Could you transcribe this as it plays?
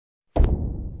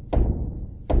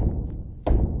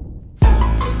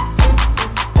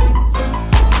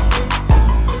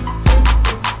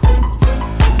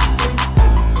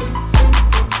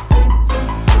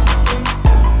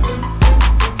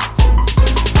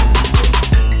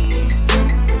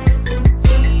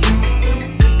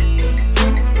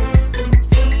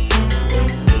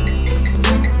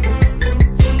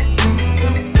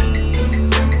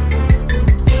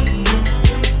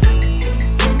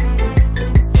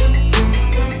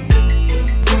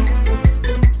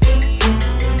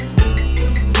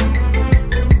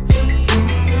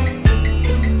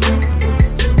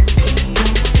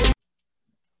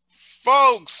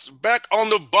back on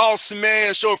the Boss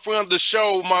Man Show, friend of the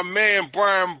show, my man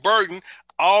Brian Burton,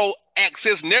 All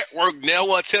Access Network. Now I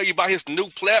want to tell you about his new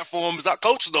platform. He's not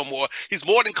coaching no more. He's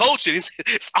more than coaching.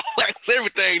 It's all access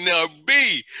everything now.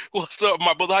 B, what's up,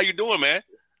 my brother? How you doing, man?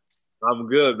 I'm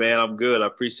good, man. I'm good. I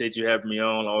appreciate you having me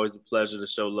on. Always a pleasure to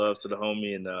show love to the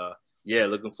homie. And yeah,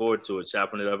 looking forward to it.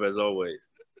 Chopping it up as always.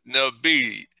 Now,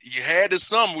 B, you had this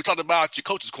summer. We talked about your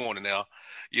coach's corner now.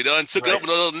 You done took it Right. up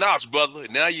another notch, brother.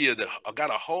 Now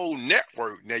got a whole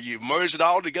network. Now you've merged it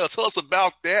all together. Tell us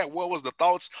about that. What was the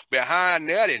thoughts behind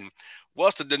that? And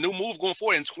what's the new move going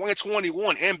forward in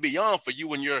 2021 and beyond for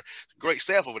you and your great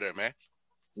staff over there, man?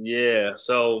 Yeah.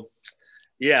 So,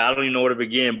 yeah, I don't even know where to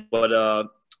begin, but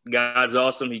God's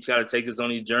awesome. He try to take us on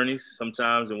these journeys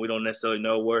sometimes, and we don't necessarily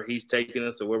know where he's taking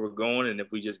us or where we're going. And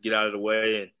if we just get out of the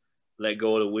way and let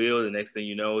go of the wheel, the next thing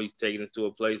you know, he's taking us to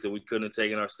a place that we couldn't have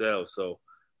taken ourselves. So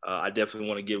I definitely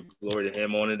want to give glory to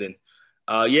him on it.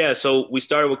 And yeah, so we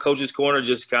started with Coach's Corner,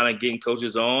 just kind of getting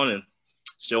coaches on and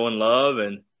showing love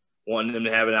and wanting them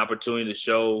to have an opportunity to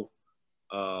show,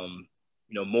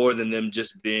 more than them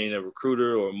just being a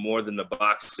recruiter or more than the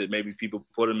box that maybe people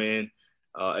put them in.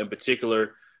 In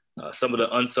particular, some of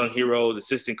the unsung heroes,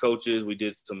 assistant coaches. We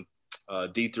did some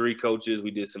D3 coaches. We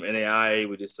did some NAIA.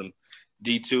 We did some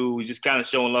D2. We just kind of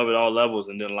showing love at all levels,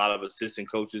 and then a lot of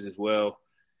assistant coaches as well.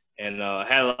 And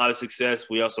had a lot of success.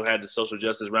 We also had the social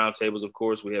justice roundtables, of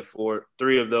course. We had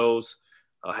three of those.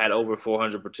 Had over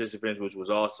 400 participants, which was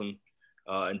awesome.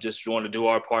 And just wanted to do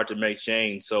our part to make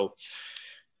change. So,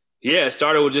 yeah, it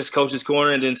started with just Coach's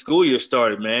Corner, and then school year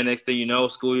started, man. Next thing you know,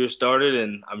 school year started,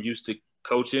 and I'm used to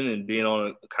coaching and being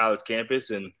on a college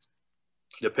campus. And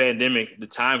the pandemic, the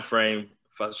time frame,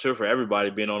 for sure for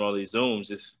everybody being on all these Zooms,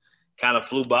 just kind of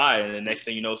flew by. And the next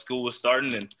thing you know, school was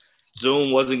starting, and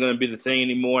Zoom wasn't going to be the thing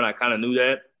anymore, and I kind of knew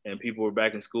that. And people were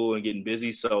back in school and getting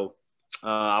busy, so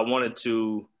I wanted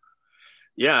to.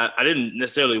 Yeah, I didn't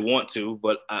necessarily want to,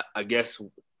 but I guess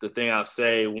the thing I'll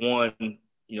say, one,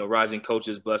 Rising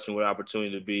Coaches blessed me with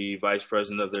opportunity to be vice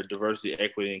president of their Diversity,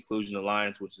 Equity, and Inclusion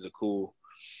Alliance, which is a cool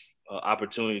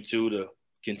opportunity, too, to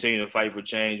continue to fight for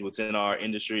change within our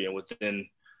industry and within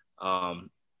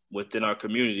our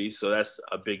community. So that's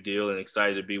a big deal, and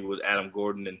excited to be with Adam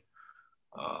Gordon and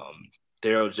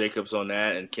Daryl Jacobs on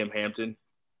that, and Kim Hampton.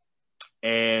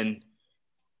 And,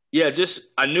 yeah,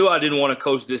 I knew I didn't want to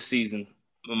coach this season.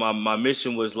 My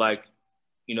mission was like,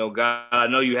 God, I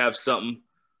know you have something.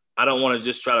 I don't want to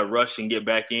just try to rush and get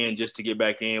back in just to get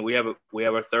back in. We have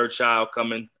our third child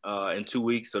coming in 2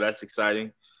 weeks, so that's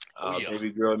exciting. Oh, yeah.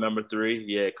 Baby girl number 3.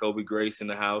 Yeah, Kobe Grace in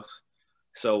the house.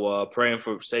 So praying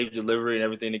for safe delivery and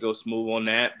everything to go smooth on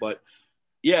that. But,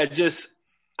 yeah,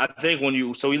 I think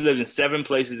we lived in 7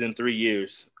 places in 3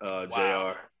 years,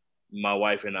 Wow. JR, my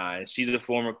wife and I. And she's a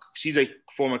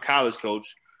former college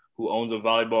coach who owns a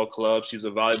volleyball club. She was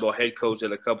a volleyball head coach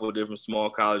at a couple of different small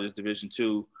colleges, Division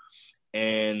II.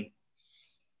 And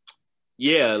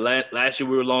yeah, last year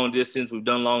we were long distance. We've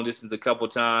done long distance a couple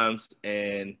times,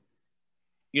 and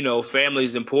family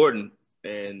is important.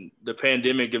 And the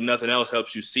pandemic, if nothing else,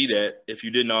 helps you see that if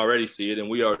you didn't already see it, and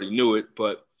we already knew it.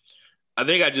 But I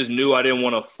think I just knew I didn't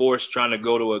want to force trying to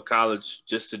go to a college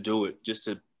just to do it, just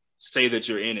to say that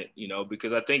you're in it,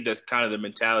 because I think that's kind of the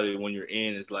mentality when you're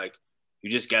in is like you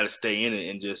just got to stay in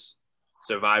it and just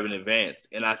survive in advance.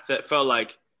 And I felt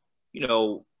like,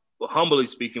 humbly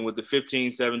speaking, with the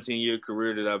 15, 17-year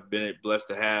career that I've been blessed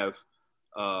to have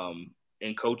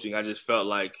in coaching, I just felt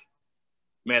like,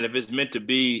 man, if it's meant to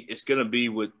be,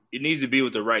 it needs to be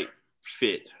with the right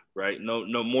fit, right?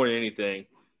 No more than anything.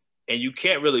 And you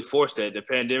can't really force that. The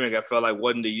pandemic, I felt like,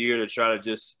 wasn't the year to try to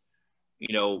just,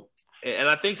 and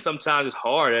I think sometimes it's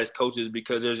hard as coaches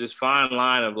because there's this fine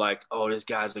line of like, oh, this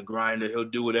guy's a grinder. He'll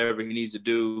do whatever he needs to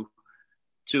do,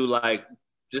 to like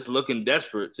just looking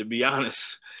desperate, to be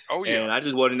honest. Oh, yeah. And I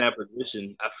just wasn't in that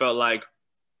position. I felt like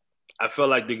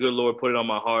the good Lord put it on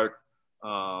my heart.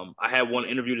 I had one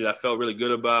interview that I felt really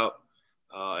good about,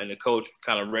 and the coach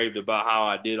kind of raved about how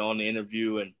I did on the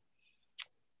interview, and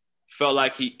felt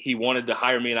like he wanted to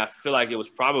hire me. And I feel like it was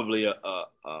probably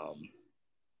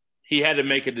he had to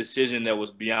make a decision that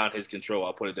was beyond his control.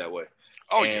 I'll put it that way.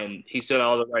 Oh, and yeah. he said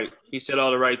all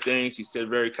the right things. He said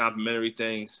very complimentary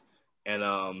things. And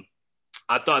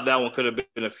I thought that one could have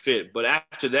been a fit. But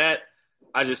after that,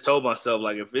 I just told myself,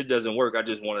 like, if it doesn't work, I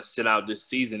just want to sit out this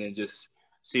season and just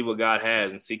see what God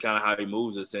has and see kind of how he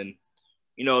moves us. And,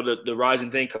 the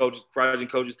rising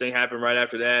coaches thing happened right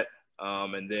after that.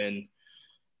 And then,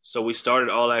 so we started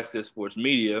All Access Sports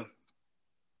Media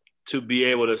to be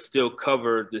able to still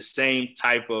cover the same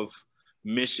type of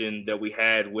mission that we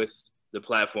had with the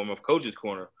platform of Coach's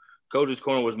Corner, Coach's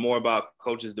Corner was more about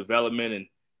coaches' development and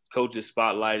coaches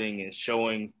spotlighting and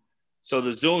showing. So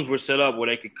the Zooms were set up where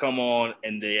they could come on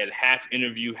and they had half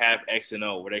interview, half X and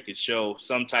O, where they could show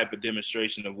some type of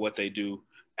demonstration of what they do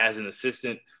as an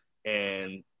assistant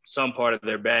and some part of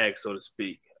their bag, so to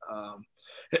speak.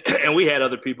 And we had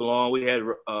other people on. We had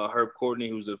Herb Courtney,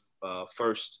 who's the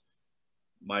first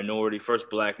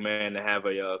Black man to have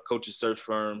a coach's search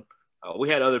firm. We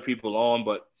had other people on,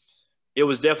 but it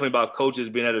was definitely about coaches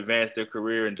being able to advance their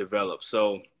career and develop.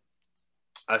 So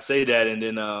I say that, and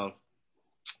then,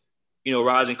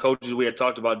 Rising Coaches, we had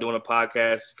talked about doing a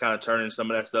podcast, kind of turning some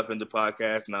of that stuff into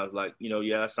podcasts. And I was like,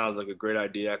 yeah, that sounds like a great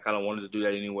idea. I kind of wanted to do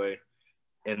that anyway.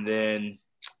 And then,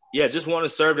 just want to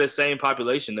serve that same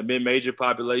population, the mid-major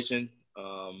population,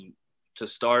 to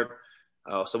start.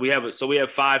 So we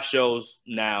have 5 shows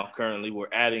now currently. We're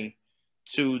adding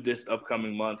 2 this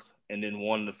upcoming month and then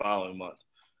 1 the following month.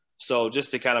 So just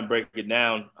to kind of break it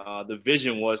down, the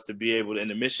vision was to be able to,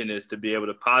 and the mission is to be able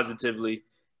to positively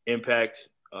impact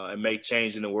and make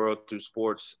change in the world through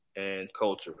sports and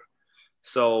culture.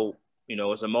 So,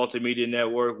 it's a multimedia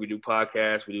network. We do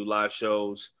podcasts, we do live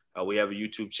shows. We have a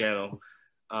YouTube channel.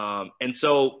 And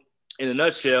so in a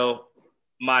nutshell,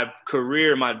 my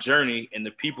career, my journey, and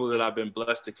the people that I've been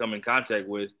blessed to come in contact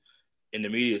with in the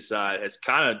media side has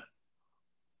kind of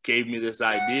gave me this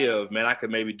idea of, man, I could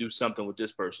maybe do something with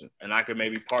this person, and I could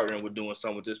maybe partner with doing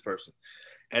something with this person.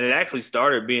 And it actually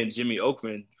started being Jimmy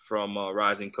Oakman from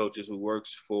Rising Coaches, who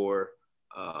works for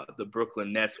the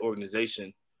Brooklyn Nets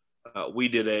organization. We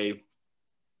did a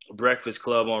breakfast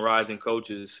club on Rising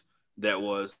Coaches that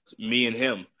was me and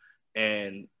him.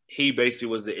 And he basically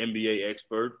was the NBA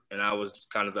expert, and I was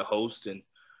kind of the host. And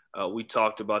we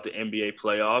talked about the NBA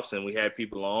playoffs, and we had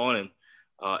people on, and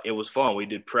it was fun. We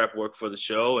did prep work for the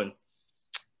show, and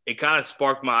it kind of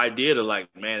sparked my idea to like,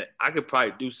 man, I could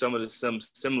probably do some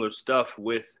similar stuff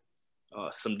with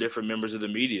some different members of the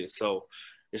media. So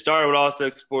it started with All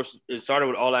Access Sports. It started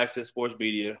with All Access Sports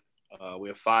Media. We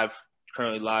have 5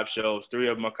 currently live shows. 3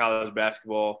 of them are college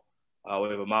basketball. We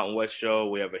have a Mountain West show.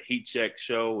 We have a Heat Check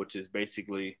show, which is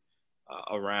basically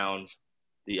around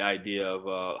the idea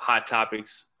of hot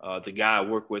topics. The guy I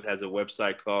work with has a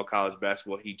website called College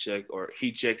Basketball Heat Check, or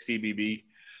Heat Check CBB.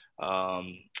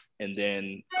 And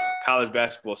then College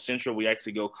Basketball Central, we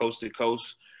actually go coast to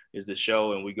coast is the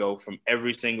show, and we go from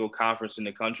every single conference in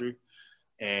the country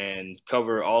and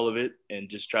cover all of it and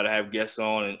just try to have guests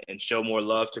on and show more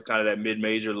love to kind of that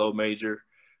mid-major, low major.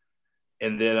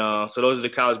 And then, so those are the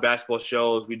college basketball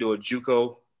shows. We do a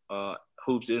JUCO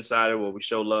Hoops Insider where we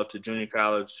show love to junior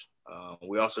college.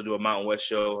 We also do a Mountain West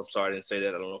show. I'm sorry I didn't say that.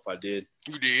 I don't know if I did.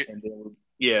 You did. And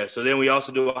then, so then we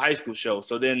also do a high school show.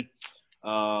 So then,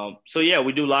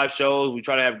 we do live shows. We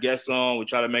try to have guests on. We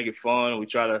try to make it fun. We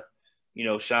try to,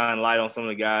 shine light on some of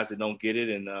the guys that don't get it.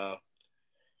 And,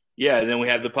 and then we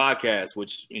have the podcast,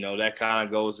 which, that kind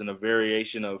of goes in a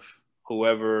variation of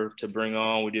whoever to bring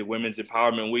on. We did Women's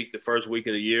Empowerment Week, the first week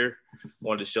of the year.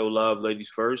 Wanted to show love, ladies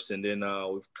first. And then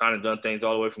we've kind of done things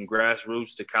all the way from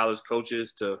grassroots to college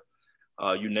coaches to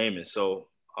you name it. So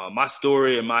my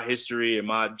story and my history and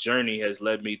my journey has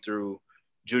led me through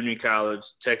junior college,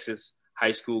 Texas,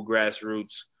 high school,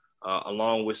 grassroots,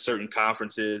 along with certain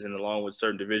conferences and along with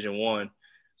certain Division I.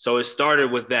 So it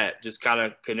started with that, just kind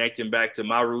of connecting back to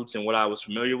my roots and what I was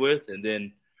familiar with. And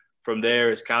then from there,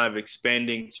 it's kind of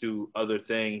expanding to other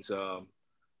things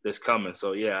that's coming.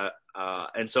 So,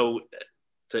 and so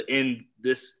to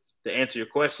answer your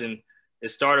question, it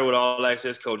started with All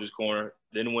Access Coaches Corner,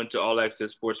 then went to All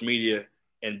Access Sports Media,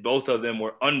 and both of them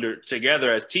were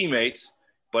together as teammates.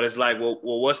 But it's like, well,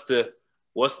 what's the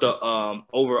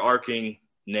overarching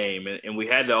name? And we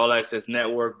had the All Access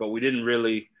Network, but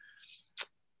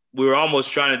we were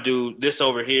almost trying to do this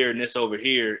over here and this over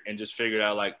here, and just figured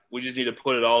out like we just need to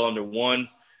put it all under one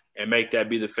and make that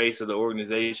be the face of the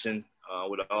organization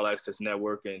with the All Access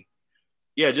Network. And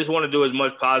just want to do as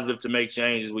much positive to make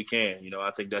change as we can.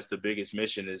 I think that's the biggest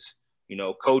mission is,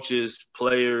 coaches,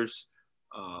 players,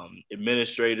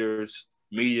 administrators,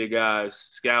 media guys,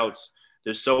 scouts.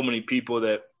 There's so many people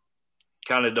that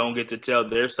kind of don't get to tell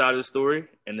their side of the story,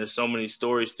 and there's so many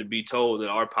stories to be told that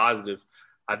are positive.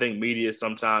 I think media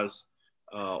sometimes,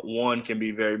 one, can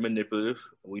be very manipulative.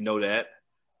 We know that.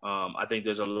 I think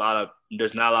there's not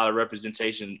a lot of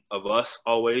representation of us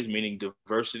always, meaning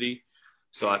diversity.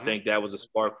 So I think that was a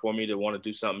spark for me to want to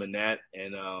do something in that.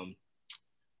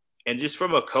 And just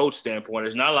from a coach standpoint,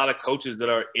 there's not a lot of coaches that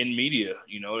are in media.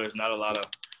 There's not a lot of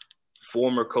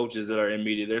former coaches that are in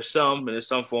media. There's some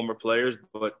former players,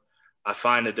 but I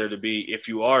find that if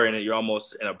you are in it, you're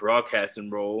almost in a broadcasting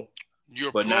role.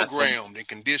 You're programmed and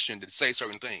conditioned to say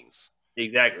certain things.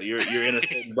 Exactly. You're in a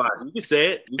certain box. You can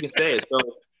say it. You can say it. So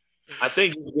I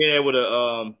think being able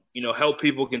to help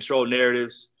people control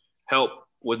narratives, help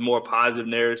with more positive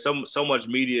narratives. So much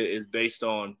media is based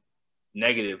on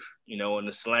negative, and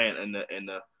the slant and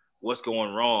the what's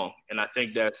going wrong. And I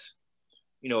think that's,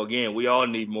 again, we all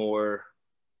need more.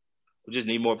 We just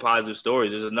need more positive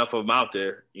stories. There's enough of them out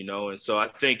there, And so I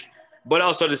think, but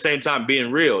also at the same time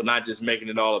being real, not just making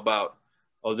it all about,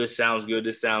 oh, this sounds good,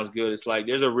 this sounds good. It's like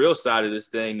there's a real side of this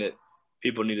thing that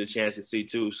people need a chance to see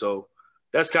too. So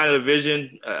that's kind of the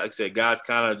vision. Like I said, God's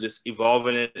kind of just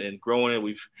evolving it and growing it.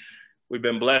 We've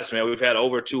been blessed, man. We've had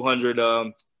over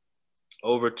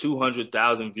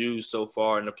 200,000 views so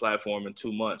far in the platform in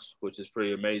 2 months, which is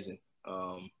pretty amazing.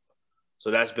 So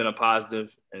that's been a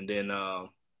positive. And then, I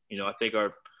think I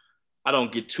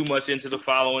don't get too much into the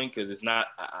following because it's not,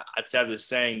 I just have this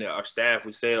saying that our staff,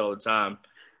 we say it all the time.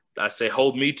 I say,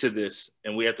 hold me to this,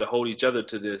 and we have to hold each other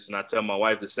to this. And I tell my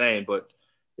wife the same, but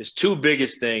its two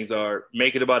biggest things are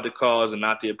make it about the cause and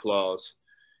not the applause,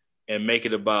 and make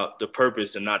it about the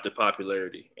purpose and not the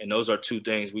popularity. And those are two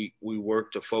things we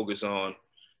work to focus on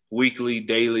weekly,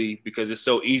 daily, because it's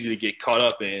so easy to get caught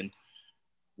up in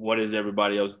what is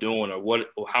everybody else doing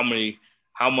or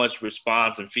how much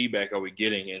response and feedback are we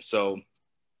getting. And so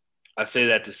I say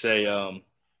that to say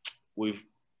we've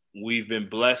been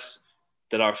blessed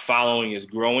that our following is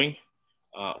growing.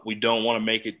 We don't want to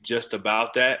make it just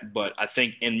about that, but I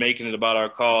think in making it about our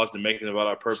cause and making it about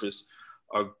our purpose,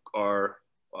 our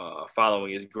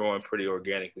following is growing pretty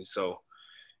organically. So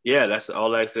yeah, that's the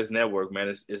All Access Network, man.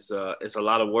 It's a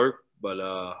lot of work, but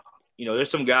there's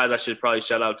some guys I should probably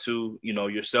shout out to,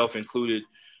 yourself included,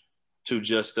 to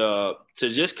just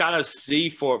kind of see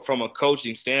from a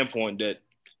coaching standpoint that,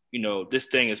 this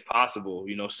thing is possible,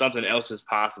 something else is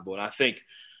possible. And I think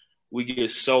we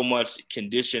get so much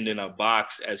conditioned in a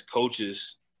box as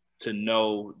coaches to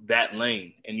know that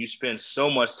lane. And you spend so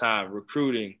much time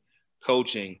recruiting,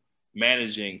 coaching,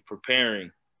 managing,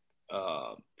 preparing,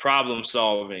 problem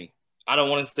solving. I don't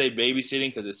want to say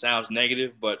babysitting because it sounds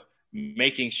negative, but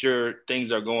making sure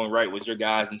things are going right with your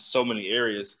guys in so many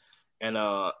areas. And,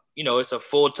 it's a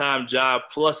full-time job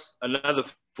plus another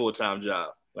full-time job.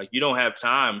 Like, you don't have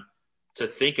time to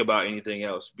think about anything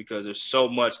else because there's so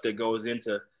much that goes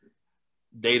into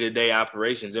day-to-day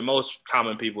operations. And most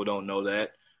common people don't know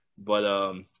that.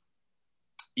 But,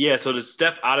 so to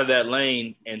step out of that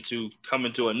lane and to come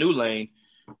into a new lane,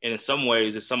 and in some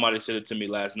ways, as somebody said it to me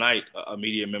last night, a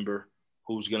media member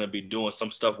who's going to be doing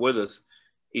some stuff with us,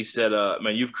 he said,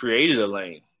 man, you've created a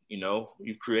lane,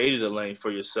 you've created a lane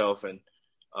for yourself. And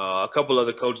a couple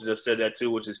other coaches have said that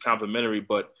too, which is complimentary,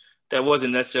 but that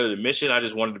wasn't necessarily the mission. I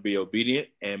just wanted to be obedient.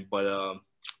 But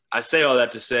I say all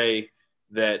that to say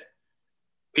that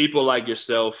people like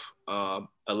yourself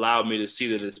allowed me to see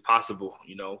that it's possible.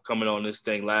 Coming on this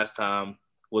thing last time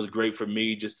was great for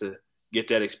me just to get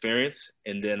that experience.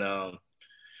 And then, I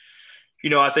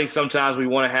think sometimes we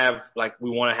want to have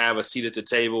a seat at the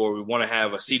table, or we want to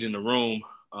have a seat in the room.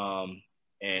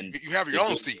 And you have your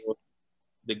own seat.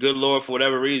 The good Lord, for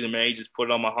whatever reason, man, he just put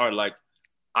it on my heart. Like,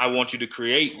 I want you to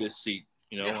create this seat,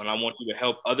 and I want you to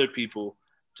help other people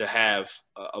to have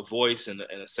a voice and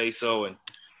a say so. And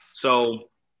so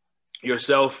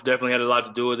yourself definitely had a lot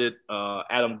to do with it.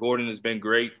 Adam Gordon has been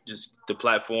great. Just the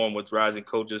platform with Rising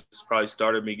Coaches probably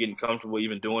started me getting comfortable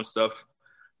even doing stuff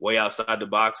way outside the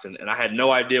box. And I had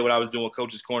no idea what I was doing with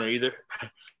Coach's Corner either.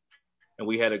 And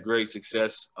we had a great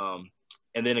success.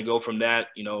 And then to go from that,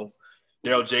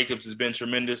 Daryl Jacobs has been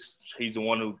tremendous. He's the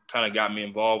one who kind of got me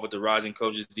involved with the Rising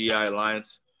Coaches DI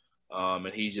Alliance. And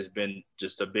he's just been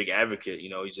a big advocate.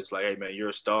 He's just like, hey, man, you're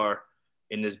a star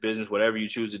in this business, whatever you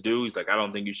choose to do. He's like, I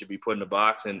don't think you should be put in a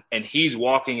box. And he's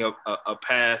walking a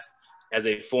path as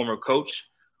a former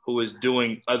coach who is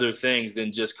doing other things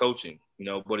than just coaching,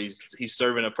 but he's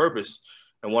serving a purpose.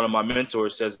 And one of my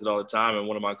mentors says it all the time. And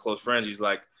one of my close friends, he's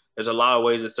like, there's a lot of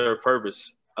ways to serve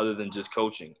purpose other than just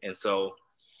coaching. And so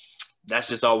that's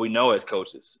just all we know as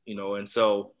coaches, And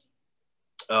so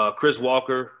Chris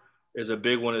Walker is a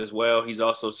big one as well. He's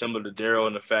also similar to Daryl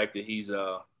in the fact that he's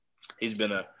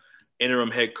been a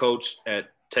interim head coach at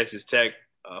Texas Tech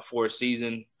for a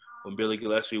season when Billy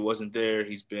Gillispie wasn't there.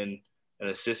 He's been an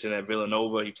assistant at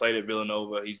Villanova. He played at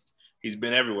Villanova. He's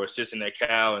been everywhere, assistant at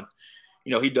Cal. And,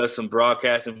 he does some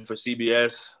broadcasting for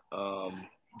CBS.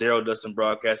 Daryl does some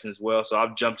broadcasting as well. So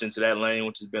I've jumped into that lane,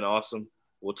 which has been awesome.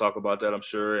 We'll talk about that, I'm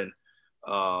sure. And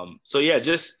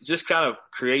just kind of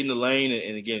creating the lane.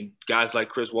 And again, guys like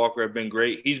Chris Walker have been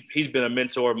great. He's been a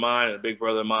mentor of mine and a big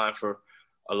brother of mine for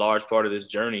a large part of this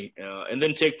journey. And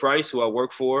then Tig Price, who I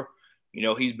work for,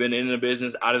 he's been in the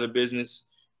business, out of the business.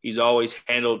 He's always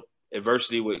handled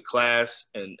adversity with class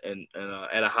and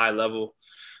at a high level.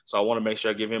 So I want to make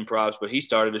sure I give him props. But he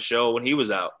started a show when he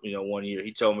was out, one year.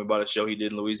 He told me about a show he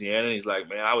did in Louisiana. And he's like,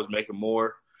 man, I was making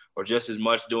more or just as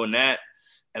much doing that.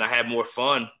 And I had more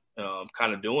fun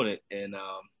kind of doing it. And,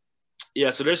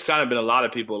 so there's kind of been a lot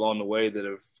of people along the way that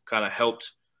have kind of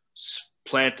helped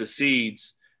plant the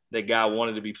seeds that God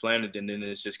wanted to be planted. And then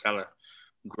it's just kind of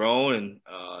grown.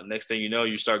 And next thing you know,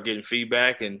 you start getting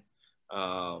feedback and,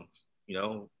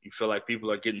 you feel like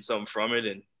people are getting something from it.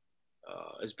 And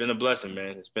it's been a blessing,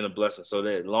 man. It's been a blessing. So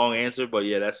that long answer, but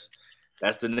yeah, that's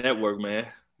the network, man.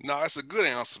 No, that's a good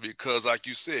answer because like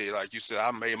you said,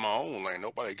 I made my own lane.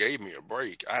 Nobody gave me a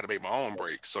break. I had to make my own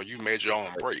break. So you made your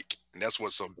own break. And that's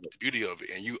what's the beauty of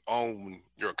it. And you own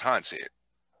your content.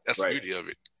 That's the beauty of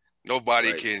it.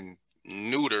 Nobody can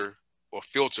neuter or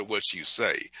filter what you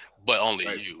say, but only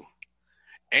you.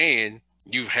 And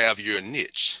you have your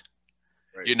niche.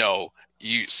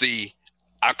 You see,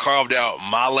 I carved out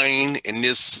my lane in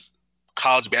this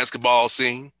college basketball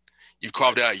scene. You've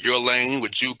carved out your lane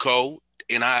with JUCO.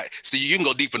 And I see you can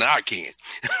go deeper than I can.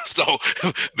 So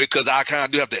because I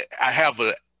kind of do I have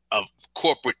a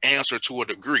corporate answer to a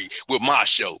degree with my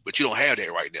show, but you don't have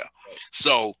that right now.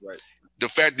 So the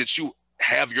fact that you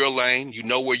have your lane, you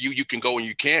know where you can go and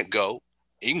you can't go.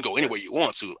 You can go anywhere you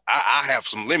want to. I have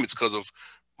some limits because of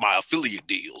my affiliate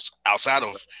deals outside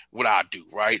of what I do,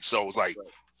 right? So it's like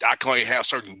I can only have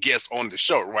certain guests on the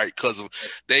show, right? Because of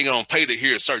they ain't gonna pay to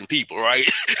hear certain people, right?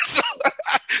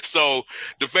 So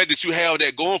the fact that you have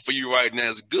that going for you right now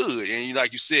is good. And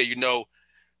like you said,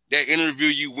 that interview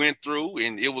you went through,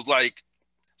 and it was like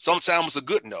sometimes it's a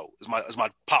good no. As my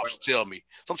pops tell me,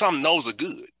 sometimes no's are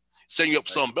good, setting you up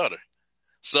for something better.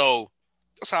 So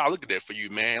that's how I look at that for you,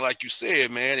 man. Like you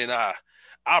said, man, and I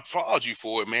applaud you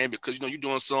for it, man, because you're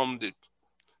doing something that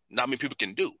not many people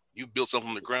can do. You built something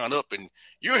from the ground up, and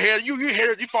you're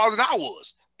farther than I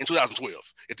was in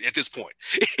 2012. At this point,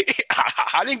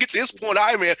 I didn't get to this point.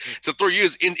 To 3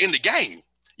 years in the game.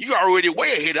 You already way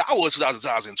ahead. I was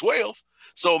 2012.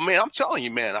 So, man, I'm telling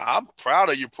you, man, I'm proud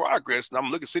of your progress, and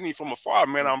I'm sitting you from afar,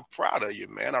 man. I'm proud of you,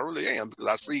 man. I really am because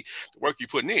I see the work you're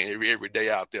putting in every day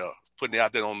out there, putting it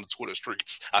out there on the Twitter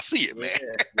streets. I see it, man.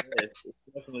 Yeah. It's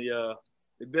definitely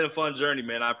it's been a fun journey,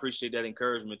 man. I appreciate that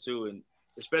encouragement too, and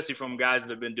especially from guys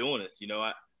that have been doing this,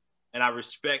 I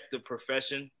respect the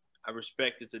profession. I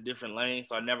respect it's a different lane,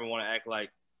 so I never want to act like.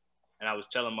 And I was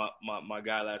telling my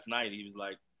guy last night,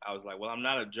 I was like, well, I'm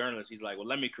not a journalist. He's like, well,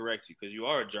 let me correct you because you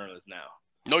are a journalist now.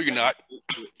 No, you're not.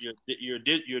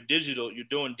 You're digital. You're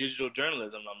doing digital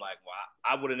journalism. I'm like, well,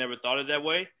 I would have never thought it that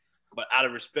way. But out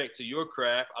of respect to your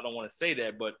craft, I don't want to say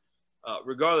that. But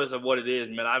regardless of what it is,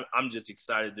 man, I'm just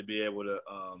excited to be able to,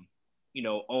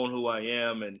 own who I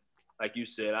am. And like you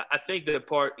said, I think that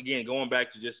part, again, going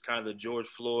back to just kind of the George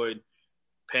Floyd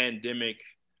pandemic,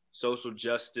 social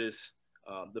justice,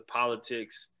 the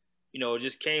politics, it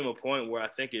just came a point where I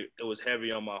think it was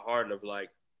heavy on my heart of like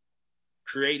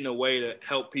creating a way to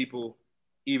help people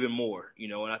even more,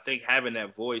 and I think having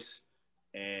that voice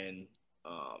and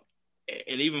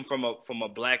even from a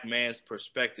black man's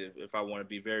perspective, if I want to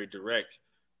be very direct,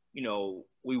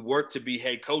 we work to be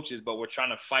head coaches, but we're trying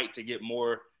to fight to get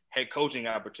more head coaching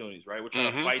opportunities, right? We're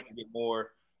trying to fight to get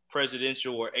more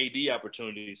presidential or AD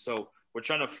opportunities. So we're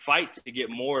trying to fight to get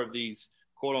more of these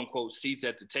quote unquote seats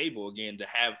at the table again, to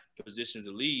have positions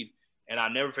to lead. And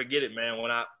I'll never forget it, man.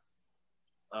 When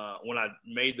I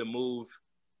made the move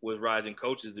with Rising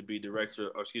Coaches to be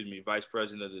vice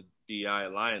president of the DEI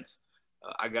Alliance,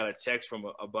 I got a text from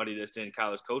a buddy that's in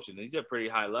college coaching. And he's at a pretty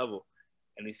high level.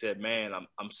 And he said, man,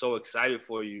 I'm so excited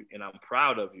for you and I'm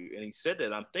proud of you. And he said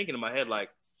that. I'm thinking in my head, like,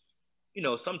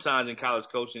 sometimes in college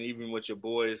coaching, even with your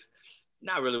boys,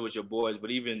 not really with your boys, but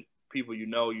even people,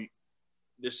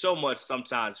 there's so much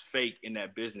sometimes fake in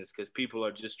that business because people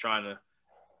are just trying to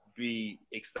be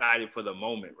excited for the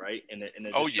moment, right? And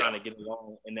they're just trying to get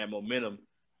along in that momentum.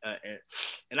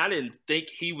 And I didn't think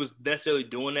he was necessarily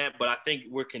doing that, but I think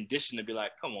we're conditioned to be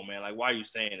like, come on, man, like, why are you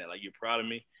saying that? Like, you're proud of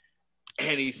me?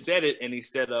 And he said it, and he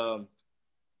said,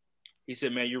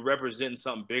 man, you're representing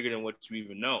something bigger than what you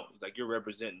even know. Like, you're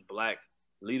representing Black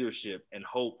leadership and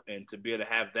hope, and to be able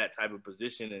to have that type of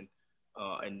position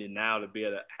and then now to be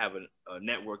able to have a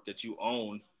network that you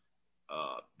own,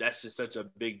 that's just such a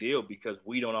big deal because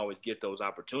we don't always get those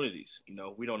opportunities.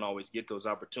 We don't always get those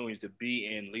opportunities to be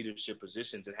in leadership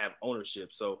positions and have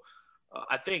ownership. So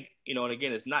I think, and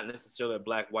again, it's not necessarily a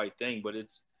black-white thing, but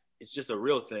it's just a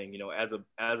real thing.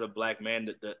 As a Black man,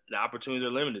 the opportunities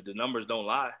are limited. The numbers don't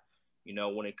lie,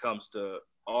 when it comes to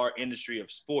our industry of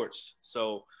sports.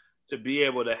 So to be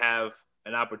able to have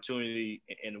an opportunity,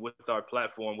 and with our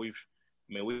platform, we've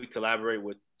I mean, we collaborate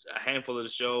with a handful of the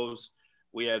shows.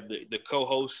 We have the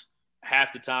co-host.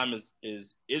 Half the time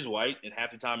is white and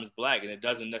half the time is black, and it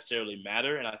doesn't necessarily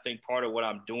matter. And I think part of what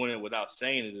I'm doing it without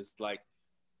saying it is like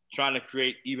trying to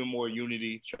create even more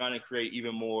unity, trying to create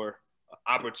even more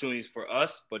opportunities for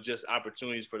us, but just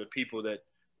opportunities for the people that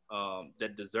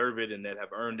that deserve it and that have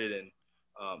earned it. And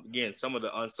again, some of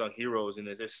the unsung heroes, and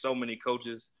there's so many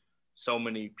coaches, so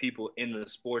many people in the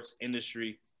sports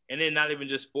industry, and then not even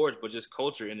just sports, but just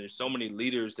culture. And there's so many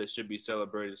leaders that should be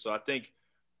celebrated. So I think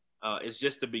it's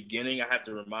just the beginning. I have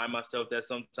to remind myself that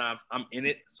sometimes I'm in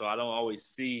it, so I don't always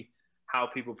see how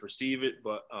people perceive it.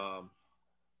 But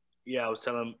yeah, I was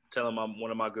telling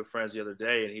one of my good friends the other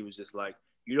day, and he was just like,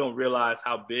 you don't realize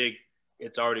how big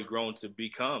it's already grown to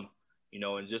become, you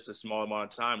know, in just a small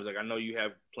amount of time. It's like, I know you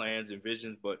have plans and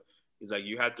visions, but it's like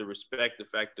you have to respect the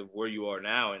fact of where you are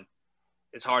now. And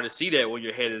it's hard to see that when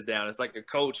your head is down. It's like a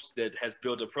coach that has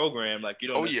built a program. Like, you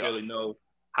don't necessarily know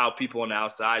how people on the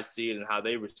outside see it and how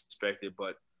they respect it.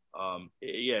 But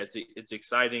yeah, it's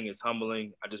exciting. It's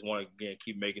humbling. I just want to, again,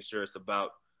 keep making sure it's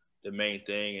about the main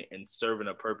thing and serving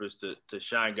a purpose to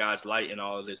shine God's light in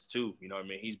all of this too. You know what I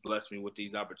mean? He's blessed me with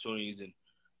these opportunities and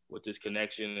with this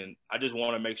connection. And I just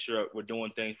want to make sure we're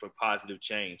doing things for positive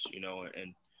change, you know,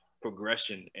 and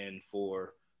progression, and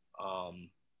for,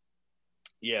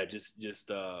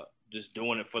 just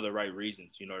doing it for the right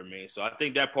reasons. You know what I mean? So I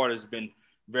think that part has been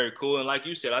very cool. And like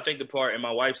you said, I think the part, and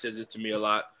my wife says this to me a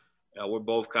lot, we're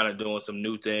both kind of doing some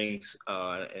new things,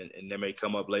 and they may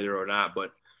come up later or not,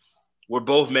 but we're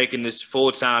both making this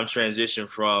full-time transition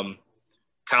from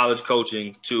college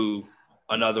coaching to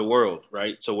another world,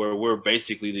 right? So we're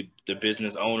basically the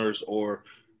business owners, or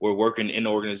we're working in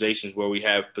organizations where we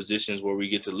have positions where we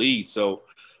get to lead. So,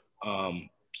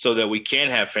 so that we can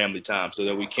have family time, so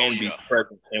that we can be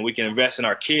present, and we can invest in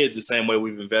our kids the same way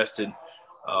we've invested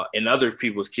in other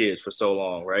people's kids for so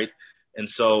long, right? And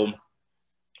so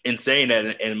in saying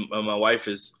that, and my wife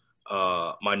is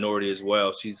minority as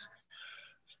well. She's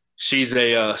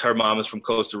her mom is from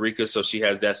Costa Rica, so she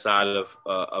has that side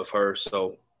of her.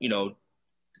 So, you know,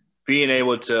 being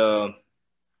able to,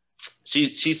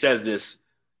 she says this,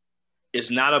 it's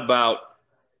not about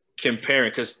comparing,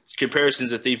 because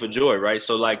comparison's a thief of joy, right?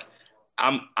 So like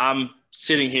I'm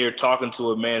sitting here talking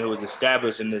to a man who is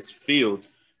established in this field,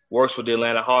 works with the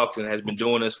Atlanta Hawks, and has been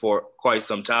doing this for quite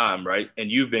some time, right?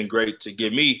 And you've been great to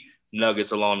give me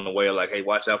nuggets along the way, like, hey,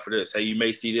 watch out for this. Hey, you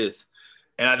may see this.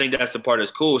 And I think that's the part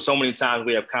that's cool. So many times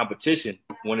we have competition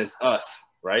when it's us,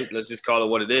 right? Let's just call it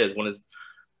what it is,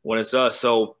 when it's us.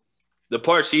 So the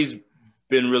part she's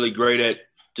been really great at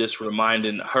just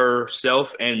reminding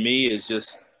herself and me is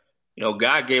just, you know,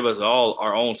 God gave us all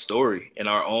our own story and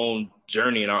our own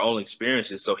journey and our own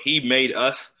experiences. So he made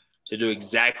us to do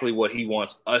exactly what he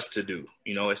wants us to do.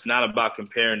 You know, it's not about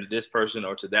comparing to this person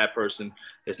or to that person.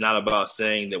 It's not about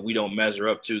saying that we don't measure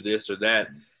up to this or that.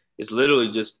 It's literally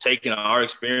just taking our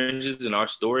experiences and our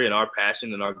story and our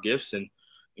passion and our gifts and,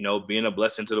 you know, being a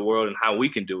blessing to the world and how we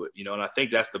can do it, you know. And I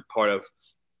think that's the part of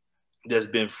that's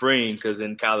been freeing, because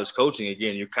in college coaching,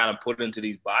 again, you're kind of put into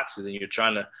these boxes and you're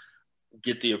trying to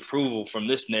get the approval from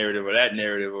this narrative or that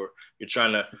narrative, or you're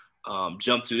trying to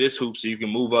jump through this hoop so you can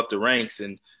move up the ranks,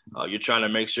 and you're trying to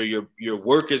make sure your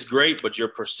work is great, but your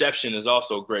perception is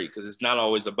also great, because it's not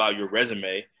always about your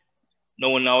resume. No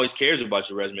one always cares about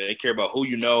your resume. They care about who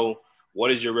you know,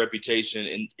 what is your reputation,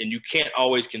 and you can't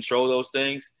always control those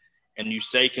things. And you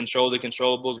say control the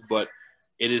controllables, but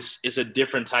it's a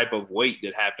different type of weight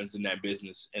that happens in that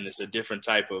business, and it's a different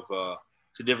type of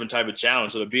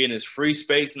challenge. So to be in this free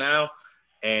space now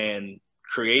and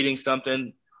creating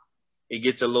something, it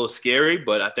gets a little scary,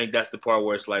 but I think that's the part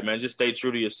where it's like, man, just stay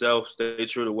true to yourself, stay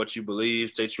true to what you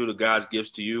believe, stay true to God's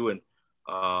gifts to you, and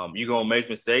you're gonna make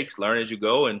mistakes, learn as you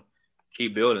go, and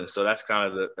keep building. So that's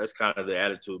kind of the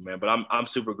attitude, man. But I'm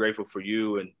super grateful for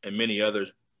you and many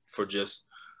others for just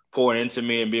pouring into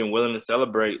me and being willing to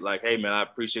celebrate. Like, hey, man, I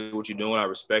appreciate what you're doing. I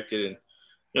respect it, and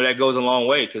you know that goes a long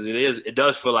way, because it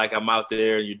does feel like I'm out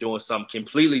there and you're doing something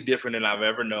completely different than I've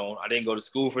ever known. I didn't go to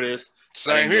school for this.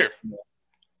 Same here.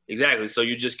 Exactly. So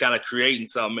you're just kind of creating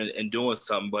something and doing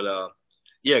something. But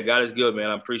yeah, God is good, man.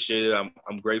 I appreciate it.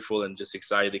 I'm grateful and just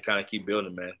excited to kind of keep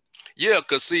building, man. Yeah,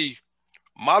 because see,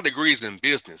 my degree is in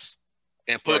business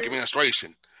and public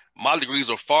administration. My degrees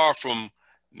are far from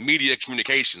media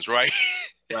communications, right?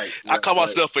 Right. I call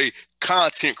myself a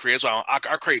content creator. So I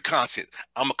create content.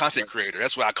 I'm a content creator.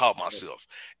 That's what I call myself.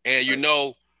 And, you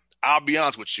know, I'll be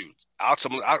honest with you. I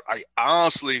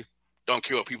honestly don't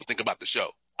care what people think about the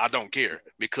show. I don't care,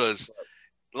 because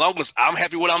as long as I'm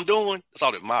happy with what I'm doing, that's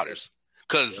all that matters.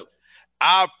 Because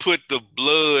I put the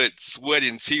blood, sweat,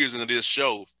 and tears into this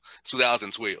show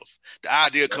 2012. The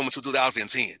idea coming to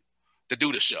 2010 to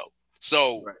do the show.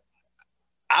 So Right.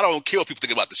 I don't care what people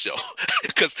think about the show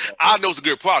because I know it's a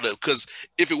good product. Because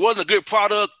if it wasn't a good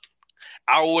product,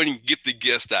 I wouldn't get the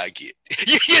guest I get.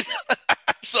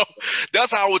 So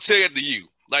that's how I would tell it to you.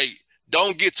 Like,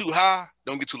 don't get too high,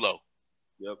 don't get too low.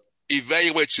 Yep.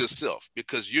 Evaluate yourself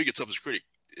because you're your toughest critic.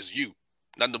 It's you,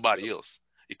 not nobody else.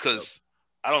 Because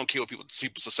I don't care what people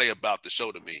say about the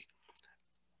show to me.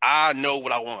 I know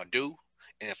what I want to do.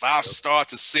 And if I start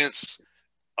to sense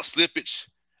a slippage,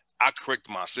 I correct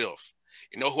myself.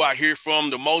 You know who I hear from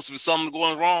the most if something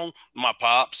going wrong? My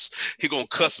pops. He gonna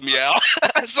cuss me out.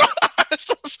 so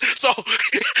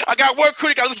I got one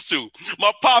critic I listen to.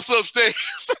 My pops upstairs.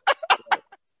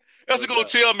 That's gonna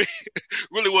tell me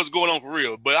really what's going on for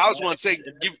real. But I just want to say,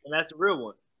 and that's a real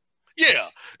one. Yeah,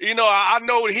 you know, I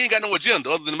know that he ain't got no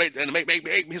agenda other than to make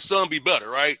his son be better,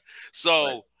 right? So,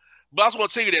 right. But I just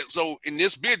want to tell you that. So in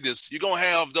this business, you're gonna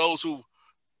have those who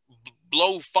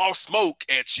blow false smoke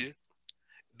at you.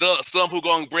 Some who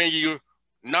gonna bring you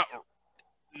not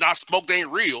smoke that ain't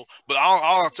real, but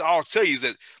I'll tell you is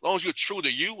that as long as you're true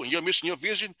to you and your mission, your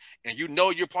vision, and you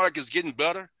know your product is getting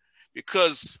better,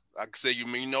 because like I say, you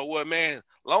know what, man? As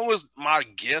long as my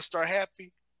guests are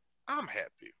happy, I'm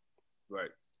happy.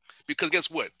 Right. Because guess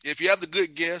what? If you have the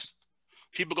good guests,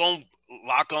 people gonna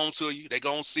lock on to you. They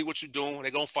gonna see what you're doing.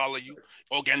 They gonna follow you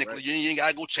organically. Right. You ain't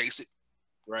gotta go chase it.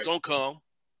 Right. It's gonna come,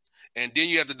 and then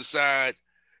you have to decide: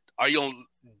 are you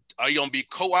gonna be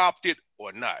co-opted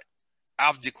or not?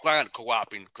 I've declined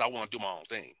co-opting because I want to do my own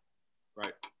thing.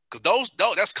 Right. Because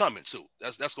that's coming too.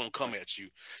 That's gonna come at you.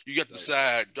 You have to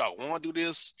decide: do I want to do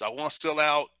this? Do I want to sell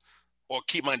out or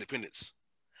keep my independence?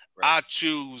 Right. I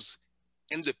choose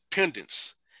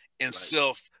independence and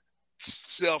self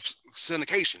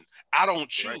syndication. I don't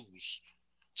choose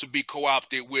to be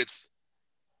co-opted with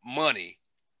money.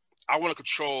 I want to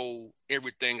control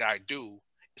everything I do,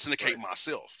 syndicate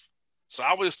myself. So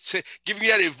I was giving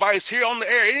you that advice here on the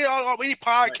air. Any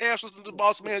podcast, listen to the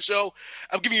Boss Man Show.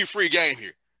 I'm giving you free game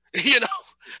here. You know,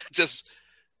 just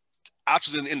I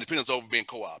choose independence over being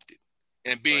co-opted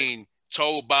and being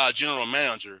told by a general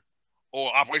manager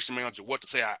or operation manager what to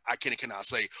say. I can and cannot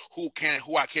say, who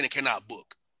I can and cannot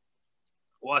book.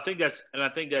 Well, I think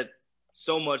that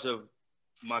so much of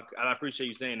and I appreciate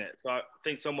you saying that. So I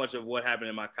think so much of what happened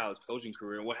in my college coaching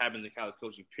career, what happens in college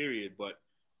coaching period, but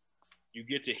you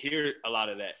get to hear a lot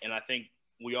of that. And I think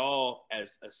we all,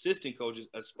 as assistant coaches,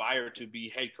 aspire to be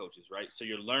head coaches, right? So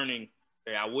you're learning,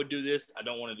 hey, I would do this. I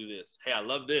don't want to do this. Hey, I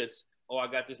love this. Oh, I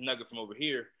got this nugget from over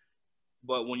here.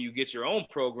 But when you get your own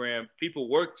program, people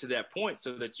work to that point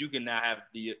so that you can now have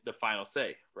the final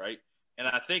say, right? And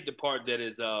I think the part that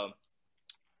is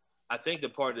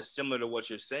similar to what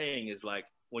you're saying is like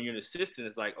when you're an assistant,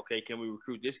 it's like, okay, can we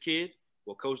recruit this kid?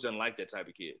 Well, coach doesn't like that type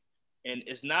of kid. And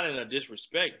it's not in a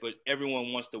disrespect, but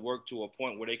everyone wants to work to a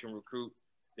point where they can recruit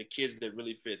the kids that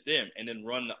really fit them and then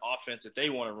run the offense that they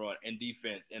want to run and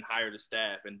defense and hire the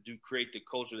staff and create the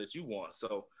culture that you want.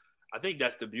 So I think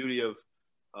that's the beauty of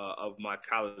my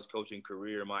college coaching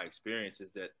career, my experience,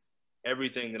 is that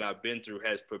everything that I've been through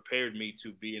has prepared me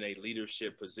to be in a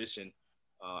leadership position,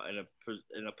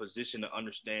 in a position to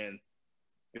understand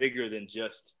bigger than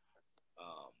just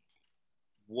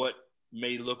what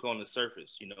may look on the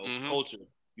surface. You know, culture.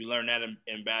 You learn that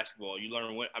in basketball. You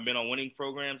learn I've been on winning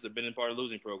programs. I've been in part of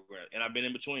losing programs, and I've been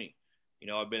in between. You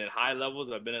know, I've been at high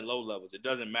levels. I've been at low levels. It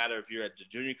doesn't matter if you're at the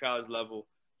junior college level,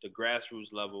 the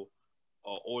grassroots level,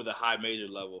 or the high major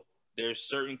level. There's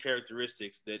certain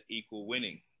characteristics that equal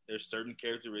winning. There's certain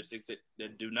characteristics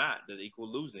that do not, that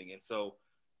equal losing. And so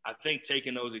I think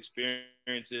taking those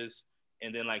experiences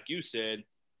and then, like you said,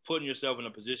 putting yourself in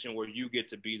a position where you get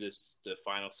to be the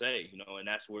final say, you know, and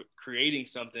that's where creating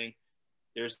something,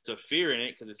 there's the fear in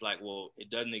it because it's like, well, it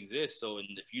doesn't exist. So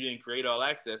if you didn't create All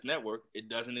Access Network, it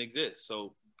doesn't exist.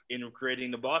 So in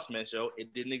creating the Boss Man Show,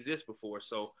 it didn't exist before.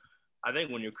 So I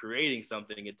think when you're creating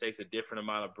something, it takes a different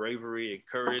amount of bravery and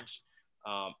courage,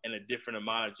 and a different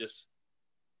amount of just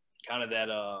kind of that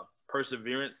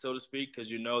perseverance, so to speak, because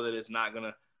you know that it's not going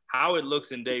to – how it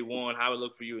looks in day one, how it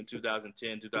looked for you in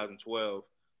 2010, 2012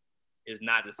 is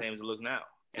not the same as it looks now.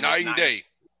 And night and day.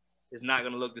 It's not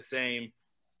going to look the same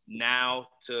now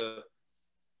to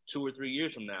 2 or 3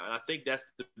 years from now. And I think that's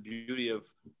the beauty of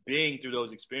being through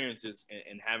those experiences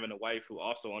and having a wife who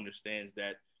also understands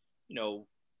that, you know,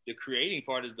 the creating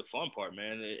part is the fun part,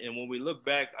 man. And when we look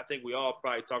back, I think we all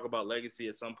probably talk about legacy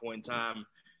at some point in time,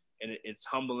 and it's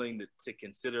humbling to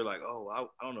consider like, oh,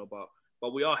 I don't know about,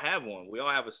 but we all have one. We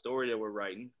all have a story that we're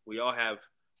writing. We all have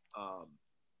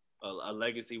a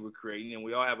legacy we're creating, and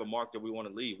we all have a mark that we want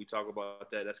to leave. We talk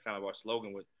about that. That's kind of our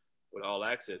slogan with All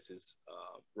Access is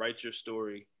write your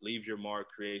story, leave your mark,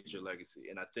 create your legacy.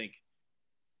 And I think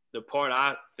the part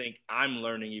I think I'm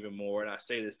learning even more, and I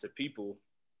say this to people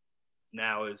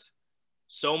now, is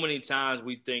so many times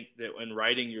we think that in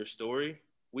writing your story,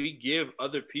 we give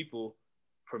other people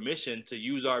permission to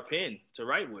use our pen to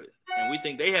write with, and we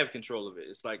think they have control of it.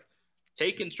 It's like,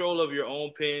 take control of your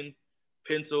own pen,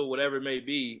 pencil, whatever it may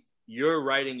be. You're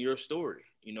writing your story.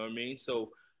 You know what I mean?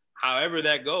 So however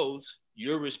that goes,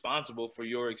 you're responsible for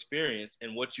your experience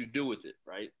and what you do with it,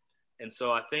 right? And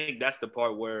so I think that's the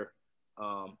part where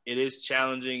it is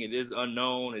challenging. It is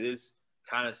unknown. It is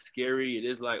kind of scary. It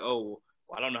is like, oh,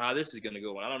 well, I don't know how this is going to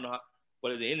go. I don't know how.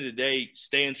 But at the end of the day,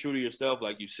 staying true to yourself,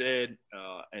 like you said,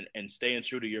 and staying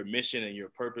true to your mission and your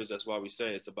purpose. That's why we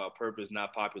say it's about purpose,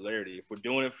 not popularity. If we're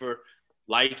doing it for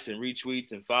likes and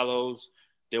retweets and follows,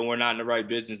 then we're not in the right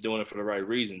business doing it for the right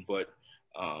reason. But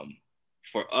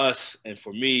for us and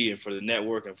for me and for the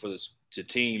network and for the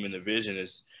team and the vision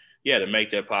is, to make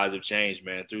that positive change,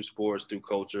 man, through sports, through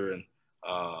culture, and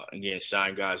again,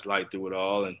 shine God's light through it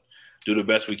all and do the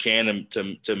best we can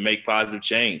to make positive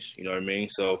change. You know what I mean?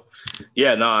 So,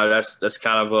 that's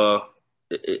kind of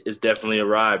it's definitely a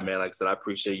ride, man. Like I said, I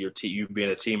appreciate you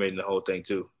being a teammate in the whole thing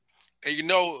too. And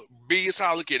B, it's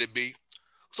how I look at it, B.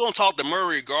 Someone talked to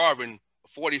Murray Garvin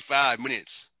 45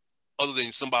 minutes, other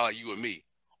than somebody like you and me.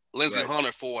 Lindsey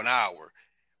Hunter for an hour,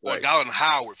 or Dalton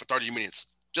Howard for 30 minutes,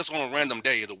 just on a random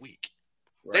day of the week.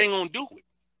 Right. They ain't gonna do it,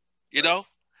 you know,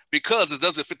 because it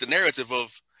doesn't fit the narrative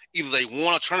of either they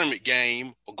won a tournament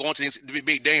game or going to the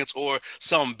big dance or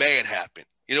something bad happened.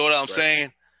 You know what I'm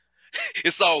saying?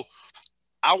 And so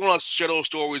I want to share those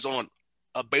stories on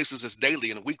a basis that's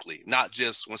daily and weekly, not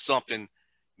just when something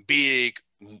big,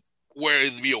 where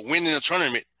it'd be a win in a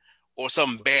tournament or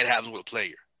something bad happens with a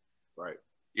player. Right.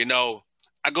 You know,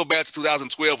 I go back to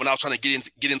 2012 when I was trying to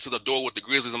get into the door with the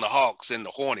Grizzlies and the Hawks and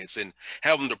the Hornets and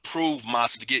have them to prove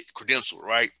myself to get credential,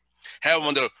 right? Have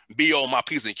them to be on my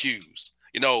P's and Q's.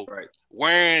 You know,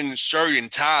 wearing shirt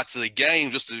and tie to the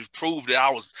game just to prove that I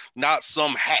was not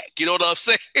some hack. You know what I'm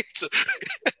saying?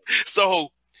 So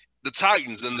the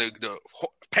Titans and the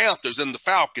Panthers and the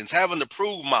Falcons having to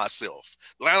prove myself.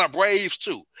 The Atlanta Braves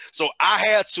too. So I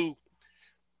had to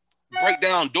break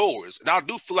down doors. And I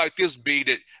do feel like this, B,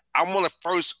 that I'm one of the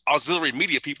first auxiliary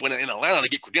media people in Atlanta to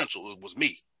get credentialed. It was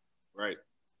me. Right.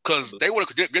 Because they were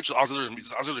credentialed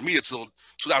auxiliary media until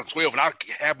 2012, and I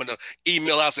happened to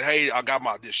email out and say, hey, I got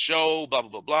this show, blah,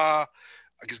 blah, blah, blah.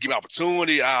 I just give me an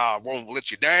opportunity. I won't let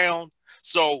you down.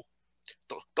 So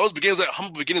those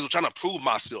humble beginnings of trying to prove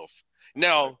myself.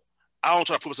 Now, I don't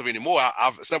try to prove myself anymore.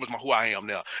 I've established who I am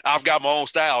now. I've got my own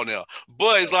style now.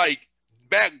 But it's like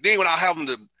back then when I have them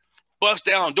to bust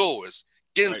down doors,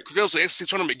 getting credentials to SEC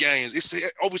tournament games, it's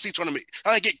overseas tournament.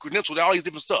 I didn't get credentials to all these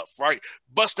different stuff, right?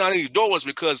 Bust down these doors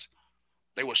because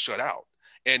they were shut out.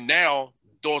 And now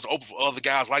doors are open for other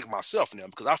guys like myself now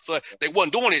because I feel like they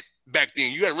wasn't doing it back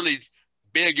then. You had to really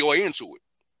beg your way into it.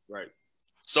 Right.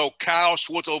 So Kyle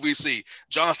Schwartz, OVC,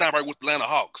 John Steinberg with the Atlanta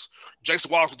Hawks,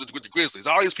 Jason Wallace with the Grizzlies,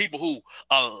 all these people who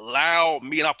allowed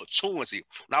me an opportunity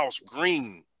when I was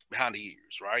green behind the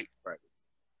ears, right? Right.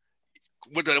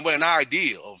 With an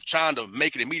idea of trying to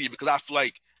make it immediate because I feel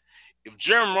like if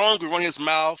Jeremy Roan can run his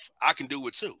mouth, I can do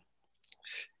it too.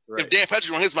 Right. If Dan Patrick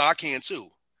can run his mouth, I can too.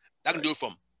 I can do it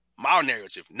from my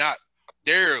narrative, not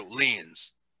their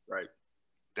lens. Right.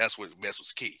 That's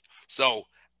what's key. So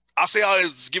I say I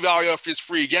always give all your this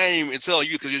free game and tell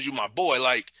you because you're my boy,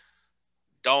 like,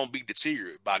 don't be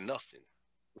deterred by nothing.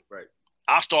 Right.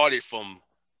 I started from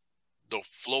the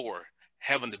floor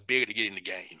having to beg to get in the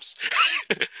games.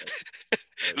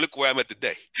 Look where I'm at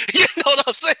today. You know what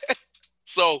I'm saying?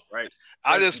 So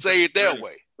I just say it that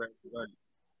way. Right.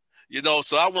 You know,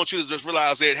 so I want you to just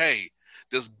realize that, hey,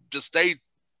 just stay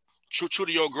true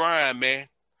to your grind, man,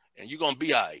 and you're going to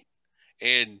be all right.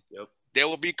 And there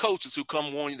will be coaches who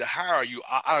come wanting to hire you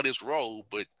out of this role,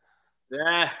 but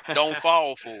don't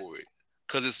fall for it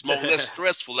because it's less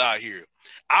stressful out here.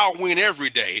 I'll win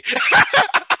every day.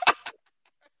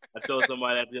 I told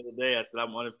somebody that the other day. I said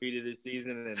I'm undefeated this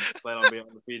season and plan on being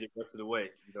undefeated the rest of the way.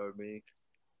 You know what I mean?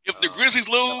 If the Grizzlies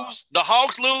lose, the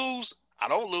Hawks lose, I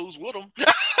don't lose with them.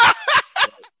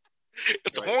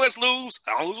 If the Hornets lose,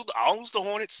 I don't lose the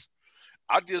Hornets.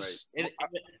 I just and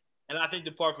I think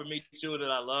the part for me too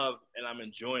that I love and I'm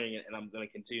enjoying it and I'm going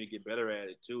to continue to get better at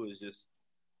it too is just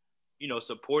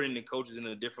supporting the coaches in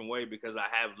a different way because I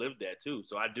have lived that too.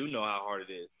 So I do know how hard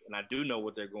it is and I do know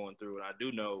what they're going through and I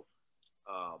do know.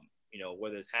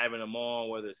 Whether it's having them on,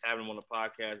 whether it's having them on the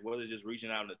podcast, whether it's just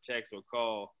reaching out in a text or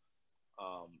call,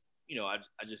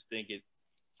 I just think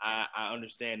I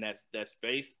understand that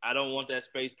space. I don't want that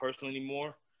space personally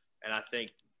anymore. And I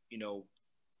think,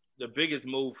 the biggest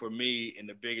move for me and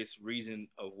the biggest reason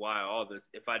of why all this,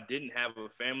 if I didn't have a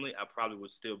family, I probably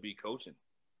would still be coaching,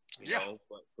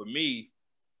 But for me,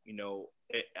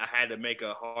 I had to make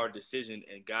a hard decision,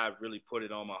 and God really put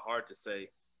it on my heart to say,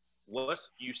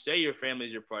 you say your family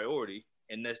is your priority.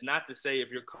 And that's not to say if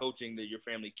you're coaching that your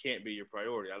family can't be your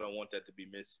priority. I don't want that to be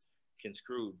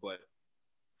misconstrued. But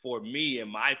for me in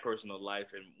my personal life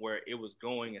and where it was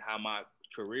going and how my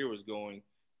career was going,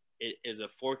 it is a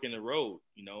fork in the road.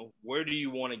 Where do you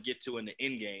want to get to in the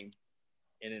end game?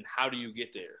 And then how do you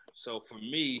get there? So for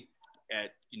me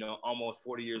at, almost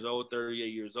 40 years old, 38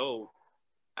 years old,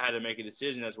 I had to make a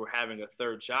decision as we're having a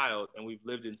third child, and we've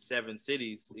lived in 7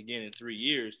 cities again in 3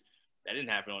 years. That didn't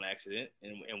happen on accident.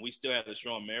 And we still have a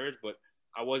strong marriage, but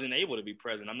I wasn't able to be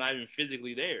present. I'm not even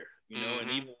physically there, and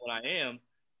even when I am,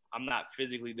 I'm not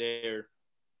physically there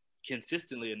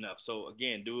consistently enough. So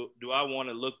again, do I want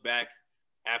to look back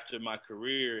after my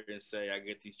career and say, I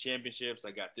get these championships,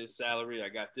 I got this salary, I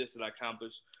got this that I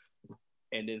accomplished,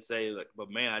 and then say, like, but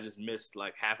man, I just missed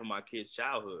like half of my kids'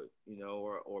 childhood,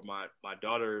 or my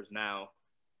daughter is now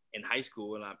in high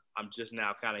school, and I'm just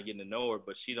now kind of getting to know her,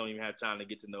 but she don't even have time to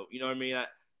get to know, you know what I mean?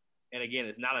 And again,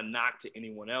 it's not a knock to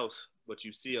anyone else, but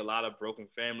you see a lot of broken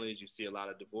families, you see a lot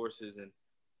of divorces, and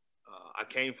I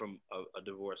came from a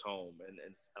divorce home, and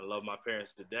I love my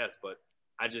parents to death, but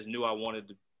I just knew I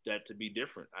wanted that to be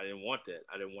different. I didn't want that.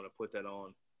 I didn't want to put that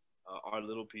on our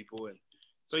little people, and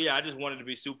so yeah, I just wanted to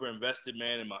be super invested,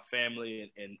 man, in my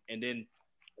family, and then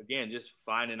again, just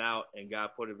finding out, and God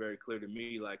put it very clear to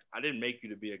me, like, I didn't make you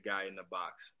to be a guy in the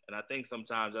box. And I think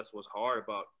sometimes that's what's hard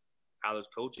about college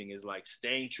coaching is like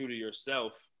staying true to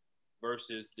yourself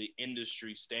versus the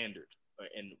industry standard.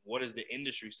 And what does the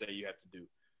industry say you have to do?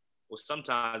 Well,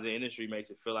 sometimes the industry makes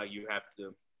it feel like you have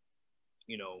to,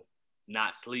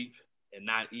 not sleep and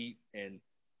not eat and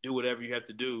do whatever you have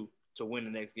to do to win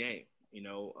the next game,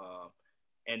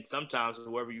 and sometimes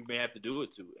whoever you may have to do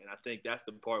it to. And I think that's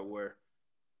the part where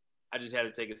I just had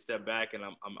to take a step back, and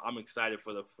I'm excited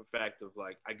for the fact of,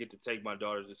 like, I get to take my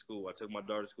daughters to school. I took my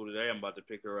daughter to school today. I'm about to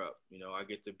pick her up. I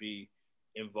get to be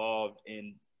involved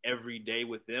in every day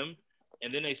with them,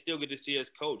 and then they still get to see us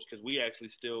coach, because we actually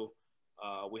still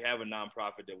we have a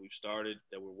nonprofit that we've started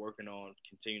that we're working on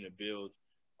continuing to build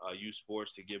youth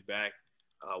sports to give back.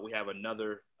 We have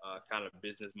another kind of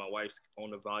business. My wife's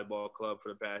owned a volleyball club for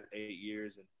the past 8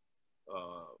 years, and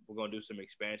we're going to do some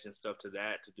expansion stuff to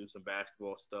that, to do some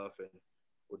basketball stuff. And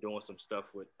we're doing some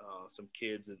stuff with some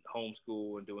kids at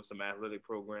homeschool and doing some athletic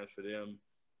programs for them.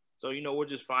 So, we're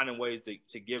just finding ways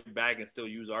to give back and still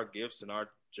use our gifts and our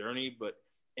journey. But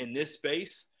in this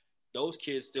space, those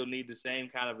kids still need the same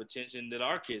kind of attention that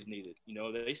our kids needed.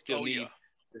 They still need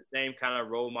the same kind of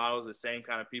role models, the same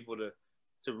kind of people to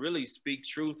really speak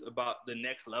truth about the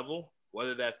next level,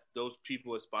 whether that's those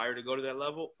people aspire to go to that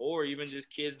level, or even just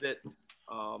kids that,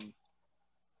 call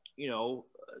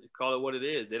it what it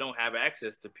is. They don't have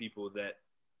access to people that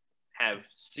have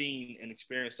seen and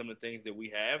experienced some of the things that we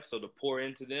have. So to pour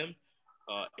into them,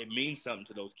 it means something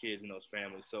to those kids and those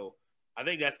families. So I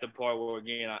think that's the part where,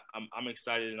 again, I'm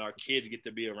excited, and our kids get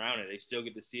to be around it. They still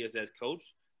get to see us as coach,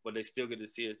 but they still get to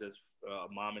see us as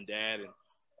mom and dad, and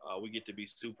we get to be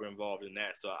super involved in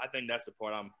that. So I think that's the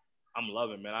part I'm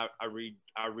loving, man. I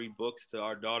read books to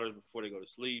our daughters before they go to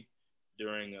sleep.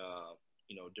 During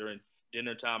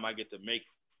dinner time, I get to make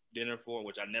dinner for them,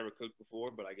 which I never cooked before,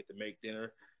 but I get to make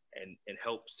dinner and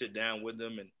help sit down with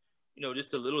them, and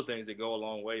just the little things that go a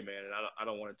long way, man. And I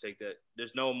don't want to take that.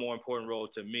 There's no more important role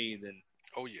to me than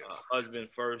husband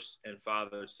first and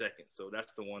father second. So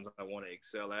that's the ones I want to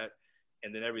excel at,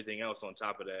 and then everything else on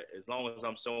top of that. As long as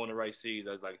I'm sowing the right seeds,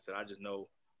 like I said, I just know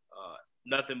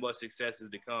nothing but success is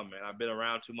to come, man. I've been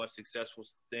around too much successful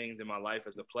things in my life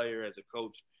as a player, as a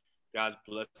coach. God's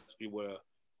blessed me with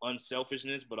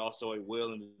unselfishness, but also a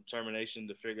will and determination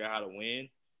to figure out how to win.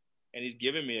 And he's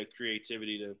given me a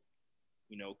creativity to,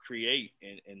 create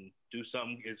and do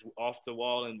something as off the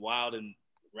wall and wild and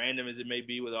random as it may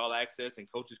be with All Access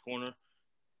and Coach's Corner.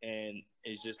 And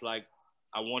it's just like,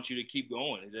 I want you to keep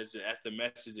going. That's the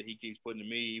message that he keeps putting to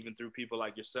me, even through people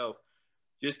like yourself.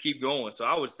 Just keep going. So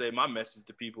I would say my message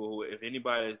to people who, if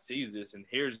anybody sees this and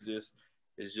hears this,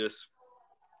 is just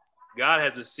God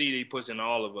has a seed he puts in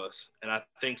all of us. And I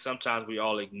think sometimes we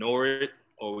all ignore it,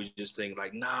 or we just think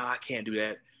like, nah, I can't do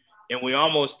that. And we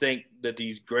almost think that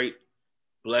these great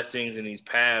blessings and these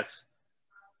paths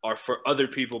are for other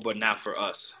people, but not for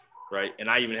us, right? And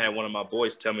I even had one of my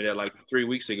boys tell me that like 3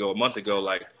 weeks ago, a month ago,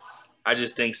 like, I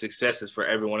just think success is for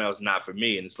everyone else, not for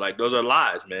me. And it's like, those are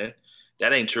lies, man.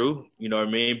 That ain't true. You know what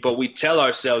I mean? But we tell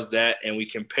ourselves that, and we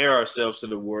compare ourselves to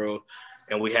the world,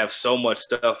 and we have so much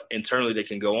stuff internally that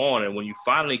can go on. And when you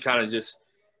finally kind of just,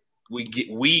 we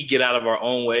get out of our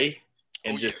own way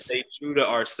and just stay true to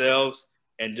ourselves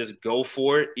and just go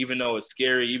for it, even though it's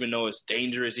scary, even though it's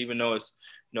dangerous, even though it's,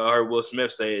 I heard Will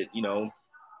Smith say it,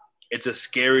 it's a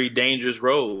scary, dangerous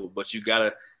road, but you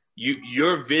gotta,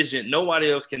 your vision,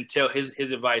 nobody else can tell.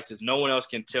 His advice is no one else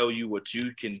can tell you what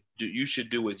you can do, you should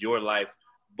do with your life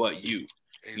but you.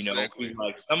 Exactly.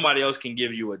 Like somebody else can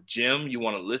give you a gem, you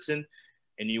want to listen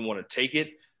and you want to take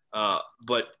it,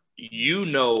 but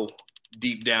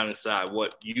deep down inside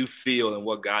what you feel and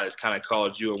what God has kind of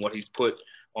called you and what he's put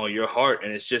on your heart.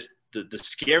 And it's just the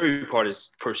scary part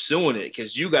is pursuing it,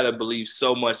 because you got to believe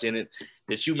so much in it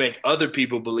that you make other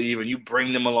people believe and you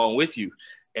bring them along with you.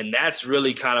 And that's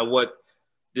really kind of what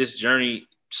this journey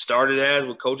started as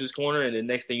with Coach's Corner. And the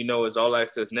next thing you know is All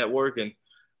Access Network. And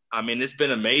I mean, it's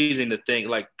been amazing to think,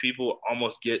 like, people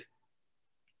almost get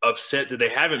upset that they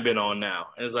haven't been on now.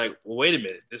 And it's like, well, wait a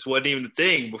minute, this wasn't even a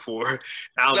thing before.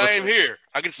 Same here.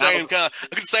 I get the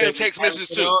same text messages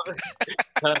too.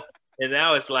 And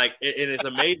now it's like, and it's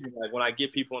amazing. Like when I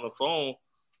get people on the phone,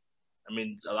 I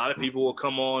mean, a lot of people will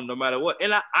come on no matter what.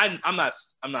 And I'm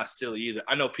not silly either.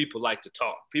 I know people like to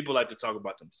talk. People like to talk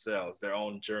about themselves, their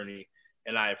own journey,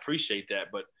 and I appreciate that.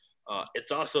 But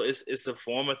it's also it's a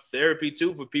form of therapy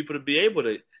too, for people to be able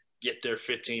to get their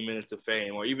 15 minutes of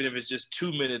fame, or even if it's just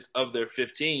 2 minutes of their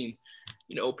 15.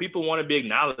 People want to be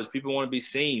acknowledged. People want to be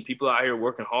seen. People out here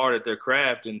working hard at their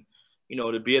craft, and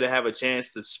to be able to have a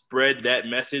chance to spread that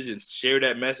message and share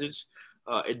that message,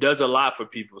 it does a lot for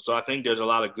people. So I think there's a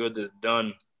lot of good that's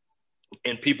done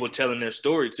in people telling their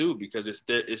story too, because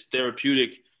it's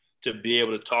therapeutic to be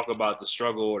able to talk about the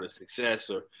struggle or the success,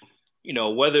 or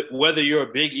whether you're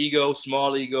a big ego,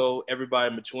 small ego,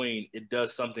 everybody in between. It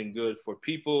does something good for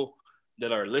people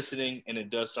that are listening, and it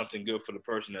does something good for the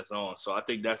person that's on. So I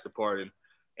think that's the part,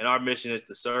 and our mission is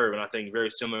to serve. And I think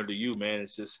very similar to you, man,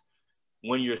 it's just,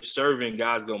 when you're serving,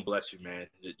 God's going to bless you, man.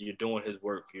 You're doing his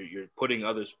work. You're putting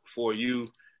others before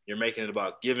you. You're making it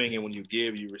about giving. And when you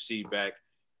give, you receive back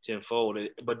tenfold.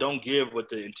 But don't give with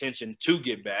the intention to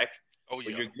get back. Oh, yeah.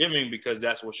 But you're giving because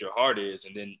that's what your heart is.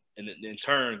 And then in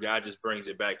turn, God just brings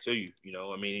it back to you.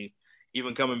 I mean,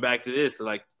 even coming back to this,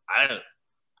 like, I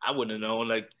wouldn't have known,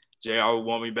 like, JR would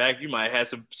want me back. You might have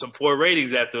some poor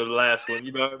ratings after the last one,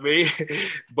 you know what I mean?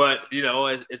 But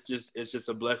it's just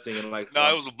a blessing. And like,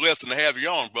 no, it was a blessing to have you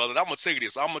on, brother. And I'm gonna tell you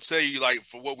this. I'm gonna tell you, like,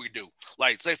 for what we do.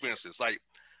 Like, say for instance, like,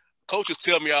 coaches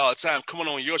tell me all the time, coming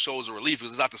on your show is a relief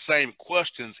because it's not the same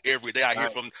questions every day I hear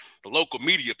from the local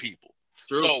media people.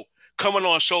 True. So coming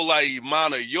on a show like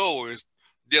mine or yours,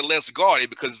 they're less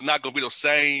guarded because it's not gonna be the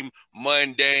same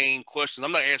mundane questions.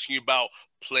 I'm not asking you about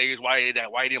players, why he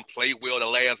didn't play well the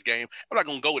last game. I'm not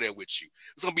gonna go there with you.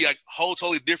 It's gonna be a whole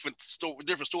totally different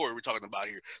story we're talking about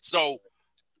here. So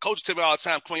coaches tell me all the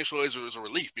time, playing show is a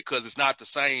relief because it's not the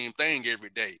same thing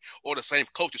every day, or the same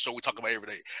coaching show we talk about every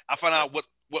day. I find out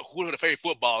who their favorite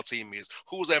football team is,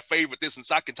 who's their favorite this, and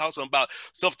so I can talk to them about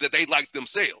stuff that they like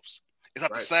themselves. It's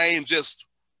not the same, just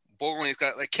boring.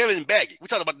 Like Kevin Baggy. We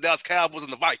talked about the Dallas Cowboys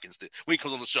and the Vikings when he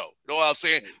comes on the show. You know what I'm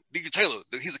saying? DJ Taylor,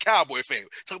 he's a Cowboy fan.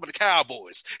 Talk about the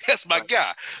Cowboys. That's my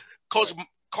guy. Coach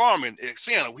Carmen at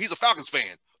Siena, he's a Falcons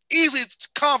fan. Easy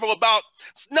convo about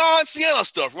non-Siena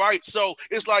stuff, right? So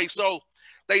it's like, so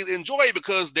they enjoy it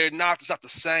because it's not the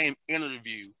same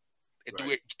interview and do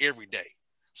it every day.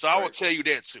 So I will tell you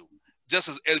that too. Just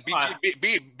as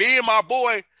being my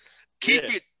boy, keep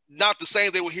it not the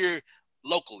same they will hear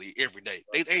locally every day.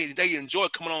 They enjoy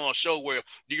coming on a show where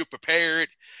you're prepared,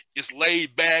 it's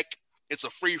laid back, it's a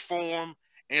free form,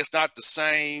 and it's not the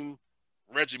same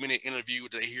regimented interview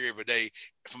that they hear every day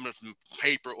from the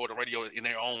paper or the radio in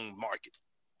their own market.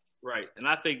 Right. And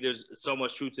I think there's so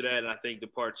much truth to that. And I think the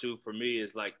part two for me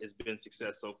is like, it's been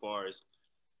success so far, is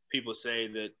people say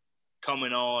that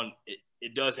coming on,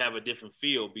 it does have a different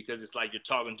feel because it's like you're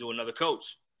talking to another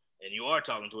coach. And you are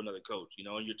talking to another coach, and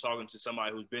you're talking to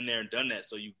somebody who's been there and done that,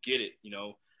 so you get it,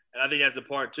 And I think that's the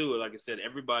part too. Like I said,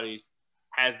 everybody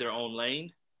has their own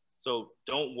lane, so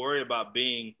don't worry about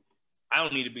being. I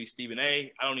don't need to be Stephen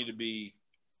A. I don't need to be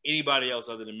anybody else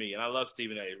other than me. And I love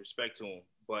Stephen A. Respect to him,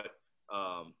 but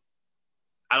I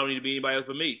don't need to be anybody else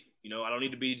but me. I don't need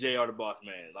to be JR the Boss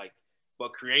Man.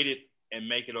 But create it and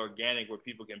make it organic where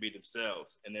people can be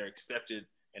themselves and they're accepted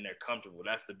and they're comfortable.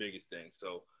 That's the biggest thing.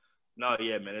 So. No,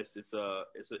 yeah, man, it's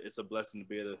a blessing to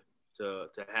be able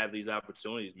to have these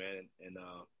opportunities, man,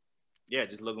 and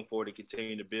just looking forward to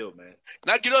continuing to build, man.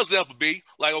 Now, get us example, B.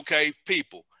 Like, okay,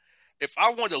 people, if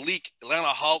I wanted to leak Atlanta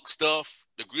Hawks stuff,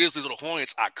 the Grizzlies or the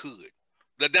Hornets, I could.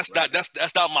 That's Right.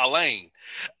 that's not my lane.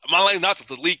 My lane's not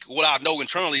to leak what I know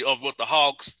internally of what the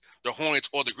Hawks, the Hornets,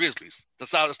 or the Grizzlies.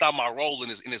 That's not my role in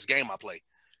this game I play.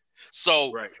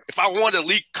 So Right. if I wanted to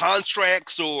leak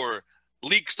contracts or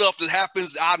leak stuff that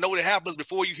happens, I know that happens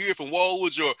before you hear from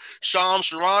Woj or Shams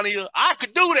Charania, I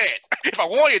could do that if I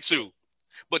wanted to.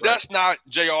 But Right. that's not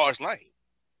JR's lane.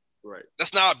 Right.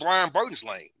 That's not Brian Burton's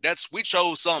lane. We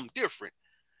chose something different.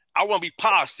 I want to be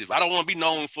positive. I don't want to be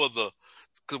known for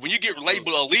because when you get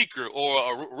labeled a leaker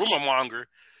or a rumor monger,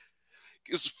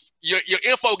 your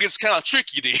info gets kind of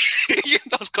tricky then. You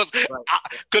know,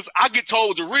 because I get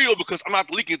told the real because I'm not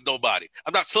leaking to nobody.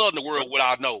 I'm not telling the world what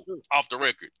I know off the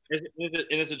record.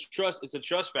 It's a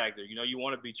trust factor. You know, you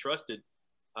want to be trusted,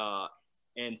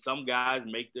 and some guys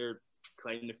make their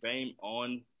claim to fame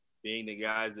on being the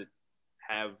guys that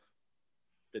have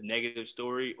the negative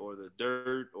story or the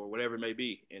dirt or whatever it may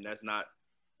be, and that's not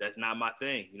my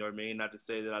thing. You know what I mean? Not to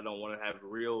say that I don't want to have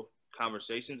real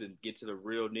conversations and get to the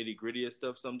real nitty gritty of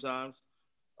stuff sometimes,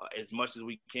 as much as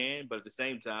we can. But at the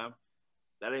same time,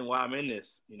 that ain't why I'm in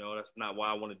this. You know, that's not why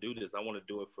I want to do this. I want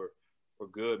to do it for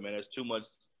good, man. There's too much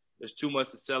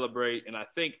to celebrate, and I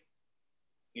think,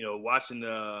 you know, watching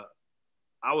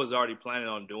I was already planning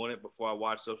on doing it before I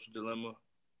watched Social Dilemma,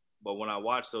 but when I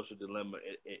watched Social Dilemma,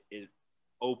 it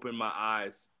opened my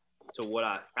eyes to what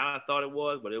I kind of thought it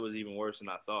was, but it was even worse than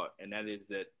I thought. And that is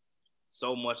that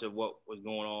so much of what was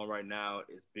going on right now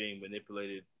is being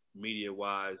manipulated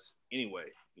media-wise anyway,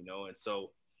 you know? And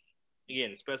so, again,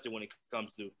 especially when it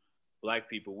comes to Black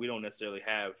people, we don't necessarily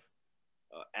have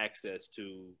access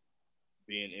to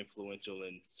being influential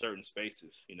in certain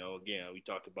spaces. You know, again, we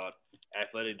talked about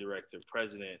athletic director,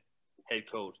 president, head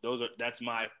coach. That's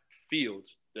my field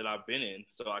that I've been in,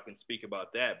 so I can speak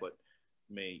about that. But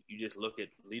I mean, you just look at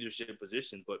leadership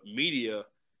positions, but media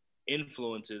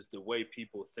influences the way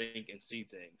people think and see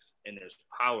things, and there's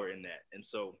power in that. And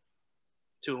so,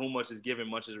 to whom much is given,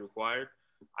 much is required.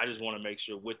 I just want to make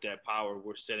sure with that power,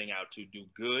 we're setting out to do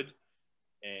good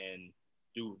and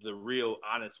do the real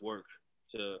honest work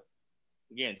to,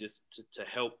 again, just to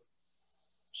help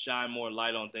shine more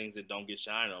light on things that don't get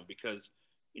shined on, because,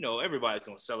 you know, everybody's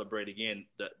going to celebrate, again,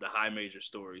 the high major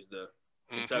stories, the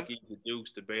Kentucky, the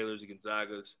Dukes, the Baylors, the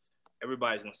Gonzagas.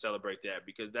 Everybody's going to celebrate that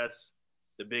because that's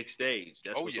the big stage.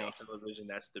 That's what's on television.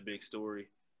 That's the big story.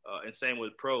 And same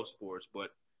with pro sports. But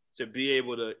to be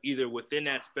able to either within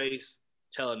that space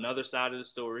tell another side of the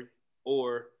story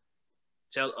or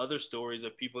tell other stories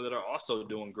of people that are also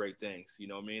doing great things, you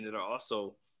know what I mean, that are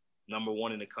also number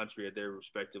one in the country at their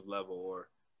respective level, or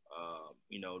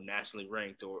you know, nationally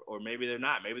ranked, or maybe they're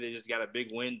not. Maybe they just got a big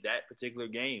win that particular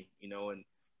game, you know, and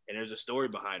there's a story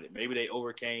behind it. Maybe they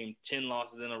overcame 10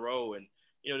 losses in a row, and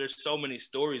you know, there's so many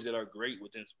stories that are great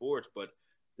within sports, but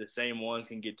the same ones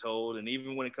can get told. And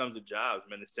even when it comes to jobs,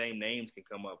 man, the same names can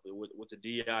come up. With the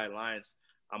DEI Alliance,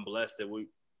 I'm blessed that we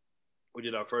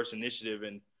did our first initiative,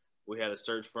 and we had a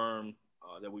search firm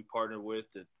that we partnered with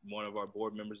that one of our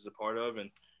board members is a part of, and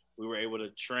we were able to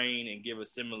train and give a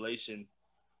simulation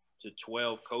to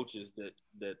 12 coaches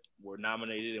that were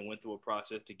nominated and went through a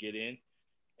process to get in.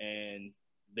 And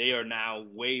they are now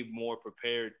way more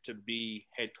prepared to be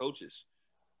head coaches.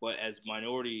 But as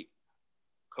minority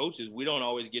coaches, we don't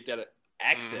always get that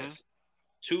access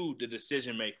to the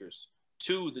decision makers,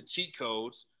 to the cheat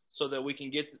codes, so that we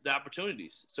can get the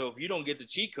opportunities. So if you don't get the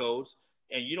cheat codes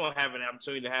and you don't have an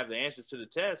opportunity to have the answers to the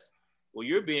test, well,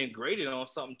 you're being graded on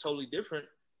something totally different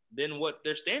than what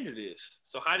their standard is.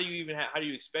 So how do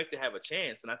you expect to have a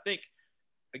chance? And I think,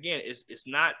 again, it's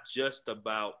not just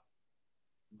about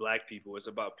Black people. It's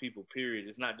about people, period.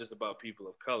 It's not just about people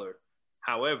of color.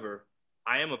 However,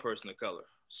 I am a person of color.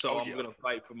 So I'm going to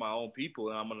fight for my own people,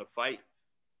 and I'm going to fight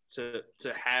to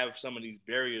have some of these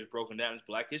barriers broken down. It's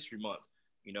Black History Month,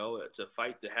 you know, to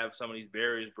fight to have some of these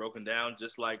barriers broken down,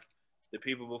 just like the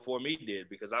people before me did,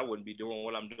 because I wouldn't be doing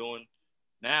what I'm doing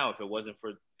now if it wasn't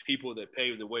for people that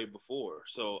paved the way before.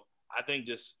 So I think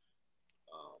just,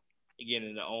 again,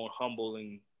 in their own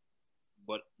humbling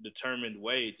but determined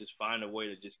way, just find a way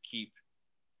to just keep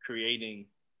creating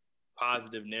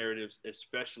positive narratives,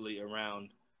 especially around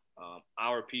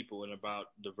our people and about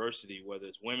diversity, whether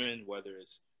it's women, whether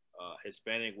it's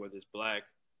Hispanic, whether it's Black,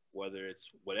 whether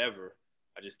it's whatever.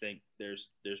 I just think there's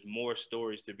more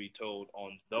stories to be told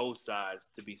on those sides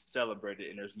to be celebrated,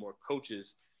 and there's more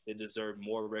coaches that deserve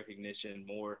more recognition,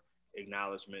 more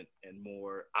acknowledgement, and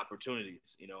more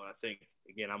opportunities. You know, and I think,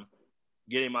 again, I'm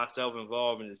getting myself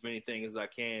involved in as many things as I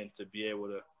can to be able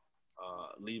to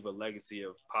leave a legacy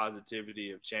of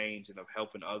positivity, of change, and of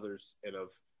helping others, and of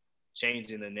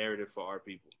changing the narrative for our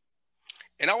people.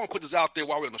 And I want to put this out there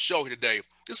while we're on the show here today.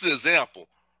 This is an example.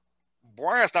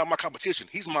 Brian's not my competition.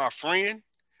 He's my friend,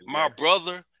 my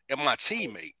brother, and my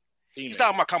teammate. He's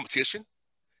not my competition.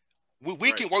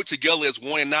 We can work together as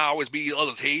one and not always be each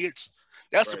other's heads.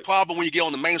 That's the problem when you get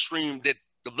on the mainstream, that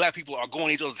the black people are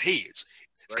going each other's heads.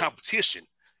 It's competition.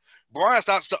 Brian's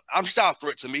not. He's not a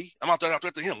threat to me. I'm not a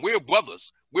threat to him. We're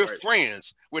brothers. We're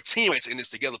friends. We're teammates in this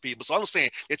together, people. So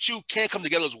understand that you can come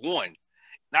together as one.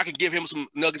 And I can give him some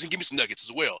nuggets and give me some nuggets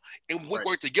as well. And we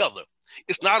work together.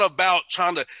 It's not about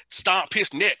trying to stomp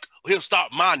his neck or him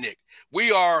stop my neck.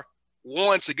 We are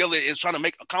one together is trying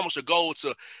to accomplish a goal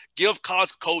to give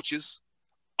college coaches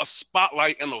a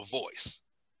spotlight and a voice.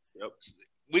 Yep.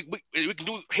 We can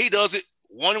do. He does it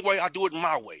one way. I do it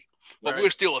my way. But we're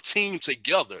still a team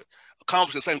together,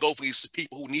 accomplishing the same goal for these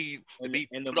people who need to be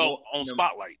put on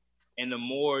spotlight. And the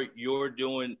more you're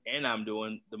doing and I'm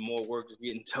doing, the more work is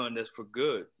getting done that's for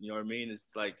good. You know what I mean?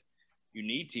 It's like you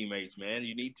need teammates, man.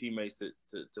 You need teammates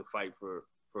to fight for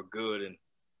good. And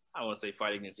I don't want to say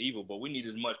fight against evil, but we need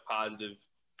as much positive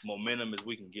momentum as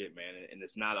we can get, man. And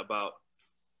it's not about,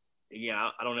 again,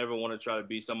 I don't ever want to try to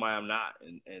be somebody I'm not.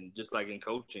 And just like in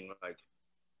coaching, like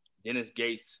Dennis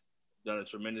Gates done a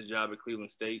tremendous job at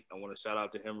Cleveland State. I want to shout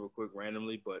out to him real quick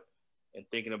randomly, but in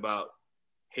thinking about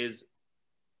his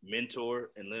mentor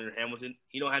and Leonard Hamilton,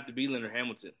 he don't have to be Leonard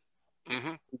Hamilton.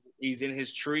 Mm-hmm. He's in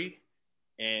his tree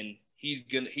and he's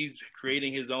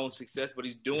creating his own success, but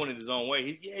he's doing it his own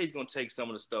way. He's going to take some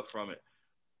of the stuff from it.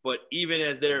 But even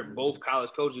as they're both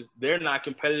college coaches, they're not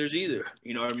competitors either.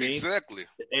 You know what I mean? Exactly.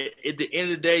 At the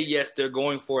end of the day, yes, they're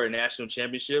going for a national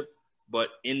championship, but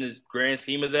in the grand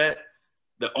scheme of that,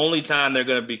 the only time they're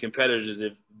going to be competitors is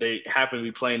if they happen to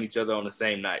be playing each other on the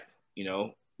same night, you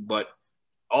know. But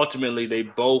ultimately, they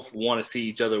both want to see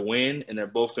each other win, and they're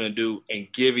both going to do and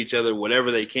give each other whatever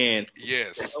they can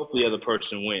to help the other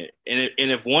person win. And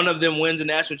if one of them wins a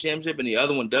national championship and the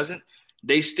other one doesn't,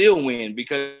 they still win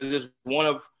because it's one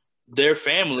of their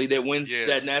family that wins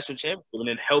that national championship, and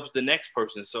it helps the next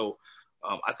person. So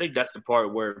I think that's the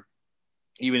part where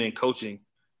even in coaching,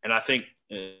 and I think –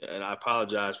 and I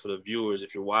apologize for the viewers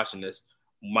if you're watching this,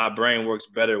 my brain works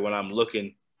better when I'm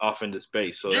looking off into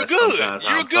space. So you're good.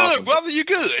 You're good, brother. You're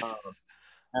good.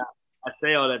 I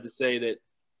say all that to say that,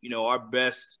 you know, our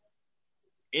best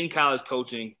in college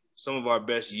coaching, some of our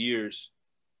best years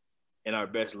and our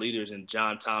best leaders in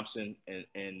John Thompson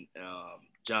and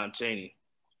John Chaney,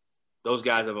 those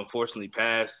guys have unfortunately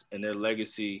passed, and their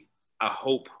legacy, I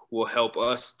hope, will help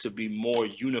us to be more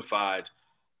unified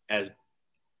as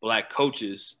Black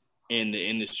coaches in the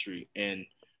industry. And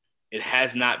it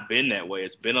has not been that way.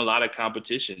 It's been a lot of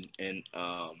competition. And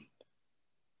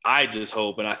I just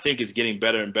hope, and I think it's getting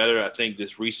better and better. I think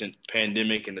this recent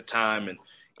pandemic and the time, and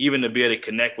even to be able to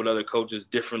connect with other coaches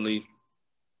differently.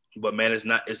 But man, it's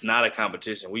not a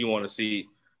competition. We need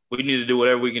to do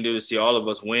whatever we can do to see all of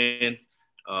us win.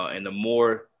 And the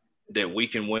more that we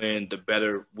can win, the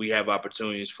better we have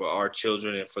opportunities for our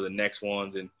children and for the next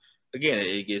ones. And again,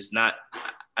 it's not,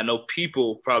 I know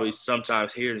people probably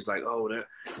sometimes hear it's like, oh,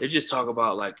 they just talk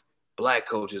about like Black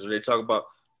coaches, or they talk about,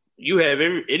 you have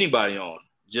anybody on,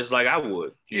 just like I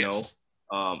would, you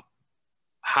know.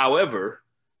 However,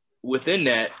 within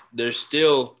that, there's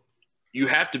still, you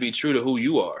have to be true to who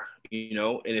you are, you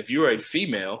know. And if you're a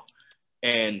female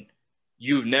and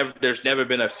there's never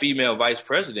been a female vice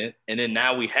president, and then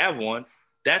now we have one,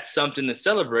 that's something to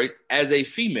celebrate as a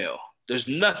female. There's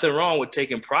nothing wrong with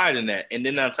taking pride in that. And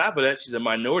then on top of that, she's a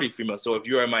minority female. So if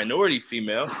you're a minority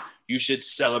female, you should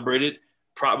celebrate it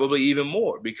probably even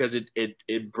more, because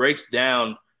it breaks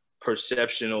down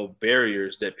perceptional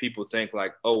barriers that people think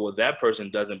like, oh, well, that person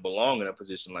doesn't belong in a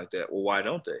position like that. Well, why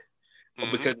don't they?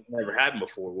 Well, because it's never happened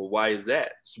before. Well, why is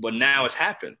that? But now it's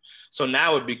happened. So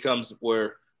now it becomes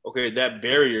where, okay, that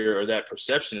barrier or that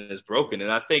perception is broken.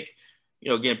 And I think, you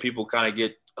know, again, people kind of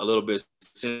get a little bit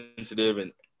sensitive,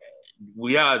 and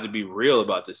we have to be real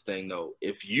about this thing, though.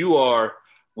 If you are,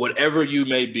 whatever you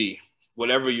may be,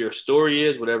 whatever your story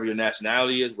is, whatever your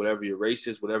nationality is, whatever your race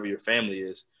is, whatever your family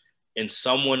is, and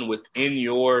someone within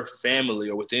your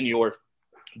family or within your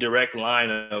direct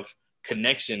line of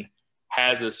connection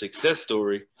has a success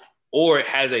story or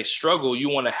has a struggle, you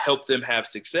want to help them have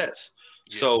success.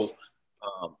 Yes. So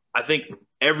I think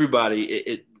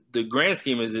everybody, the grand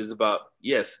scheme is about,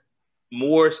 yes,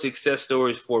 more success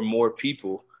stories for more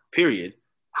people, period.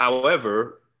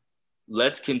 However,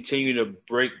 let's continue to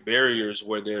break barriers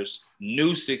where there's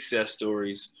new success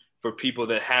stories for people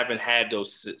that haven't had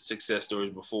those success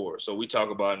stories before. So we talk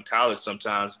about in college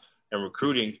sometimes and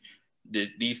recruiting,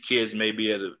 these kids may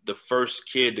be the first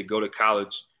kid to go to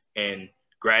college and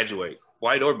graduate.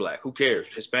 white or black, who cares?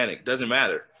 Hispanic, doesn't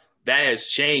matter. That has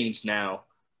changed now.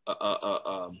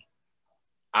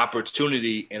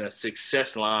 Opportunity and a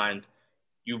success line.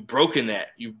 You've broken that.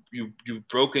 You've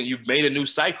made a new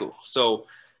cycle. So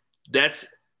that's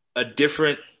a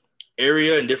different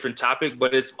area and different topic,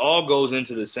 but it all goes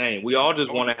into the same. We all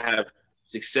just want to have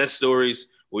success stories.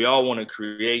 We all want to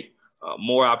create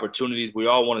more opportunities. We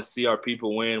all want to see our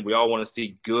people win. We all want to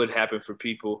see good happen for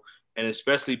people, and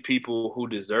especially people who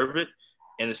deserve it,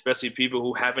 and especially people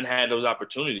who haven't had those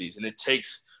opportunities. And it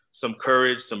takes some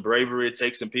courage, some bravery. It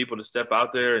takes some people to step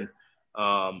out there. And,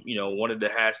 one of the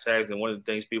hashtags and one of the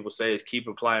things people say is keep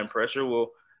applying pressure.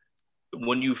 Well,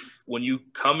 when you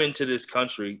come into this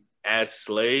country as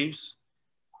slaves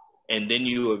and then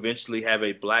you eventually have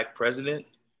a black president,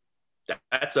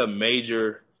 that's a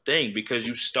major thing, because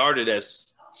you started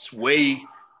as way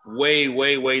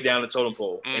down the totem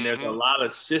pole. And there's a lot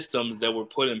of systems that were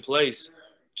put in place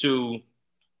to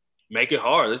make it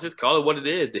hard. Let's just call it what it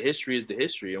is. The history is the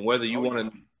history. And whether you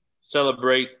want to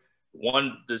celebrate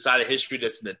the side of history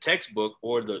that's in the textbook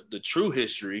or the true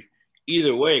history,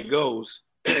 either way it goes,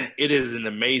 it is an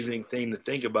amazing thing to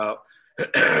think about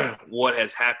what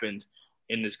has happened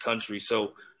in this country.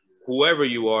 So whoever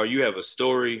you are, you have a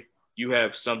story, you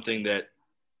have something that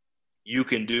you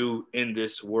can do in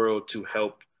this world to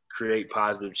help create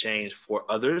positive change for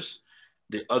others.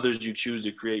 The others you choose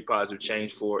to create positive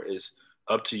change for is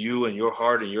up to you and your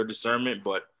heart and your discernment.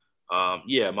 But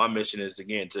my mission is,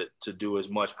 again, to do as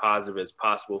much positive as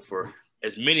possible for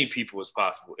as many people as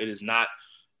possible. It is not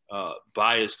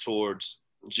biased towards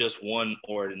just one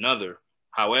or another.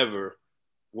 However,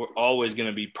 we're always going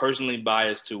to be personally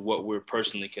biased to what we're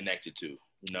personally connected to,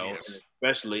 yes. And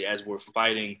especially as we're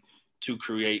fighting to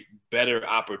create better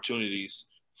opportunities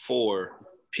for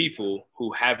people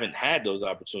who haven't had those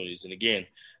opportunities. And again,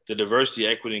 the diversity,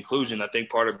 equity, inclusion, I think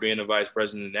part of being a vice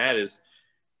president in that is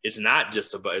it's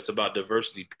about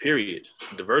diversity, period.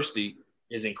 Diversity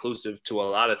is inclusive to a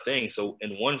lot of things. So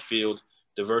in one field,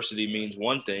 diversity means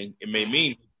one thing. It may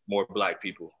mean more black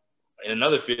people. In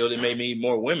another field, it may mean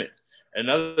more women. In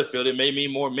another field, it may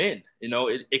mean more men.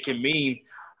 It can mean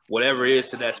whatever it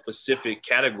is to that specific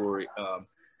category.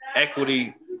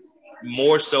 Equity,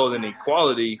 more so than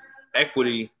equality,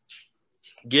 equity,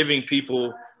 giving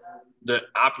people the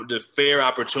fair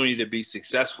opportunity to be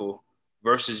successul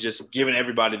versus just giving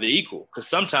everybody the equal. Because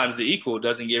sometimes the equal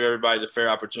doesn't give everybody the fair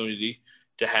opportunity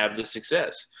to have the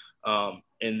success. And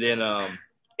then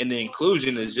the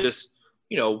inclusion is just,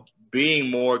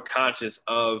 being more conscious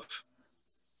of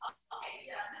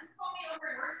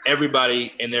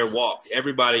everybody in their walk,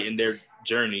 everybody in their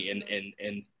journey. And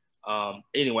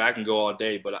anyway, I can go all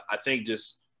day, but I think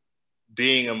just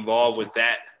being involved with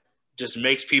that just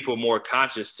makes people more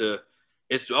conscious to,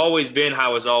 it's always been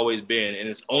how it's always been. And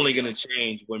it's only going to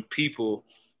change when people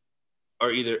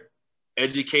are either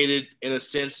educated in a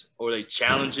sense, or they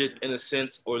challenge it in a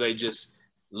sense, or they just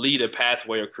lead a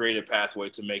pathway or create a pathway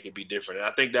to make it be different. And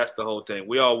I think that's the whole thing.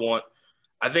 We all want,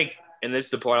 I think, and this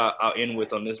is the part I'll end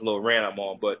with on this little rant I'm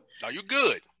on, but are you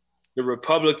good? The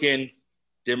Republican,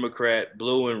 Democrat,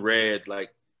 blue and red,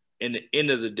 like, in the end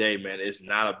of the day, man, it's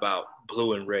not about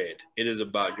blue and red. It is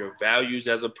about your values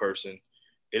as a person.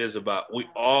 It is about, we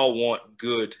all want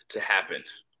good to happen,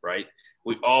 right?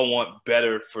 We all want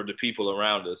better for the people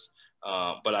around us.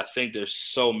 But I think there's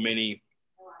so many,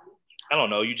 I don't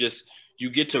know, you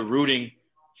get to rooting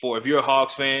for, if you're a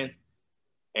Hawks fan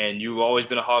and you've always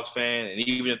been a Hawks fan, and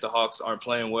even if the Hawks aren't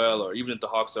playing well, or even if the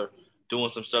Hawks are doing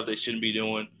some stuff they shouldn't be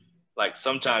doing, like,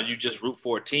 sometimes you just root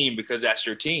for a team because that's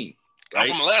your team. Right?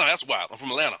 I'm from Atlanta. That's why. I'm from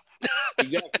Atlanta.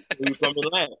 Exactly. You're from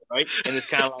Atlanta, right? And it's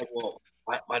kind of like, well,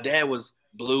 my dad was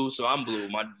blue, so I'm blue.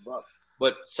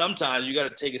 But sometimes you got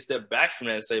to take a step back from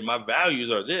that and say, my values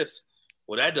are this.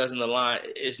 Well, that doesn't align.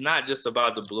 It's not just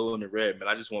about the blue and the red, man.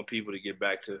 I just want people to get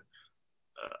back to,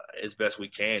 as best we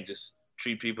can, just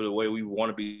treat people the way we want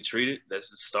to be treated. That's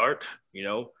the start,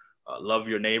 love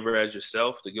your neighbor as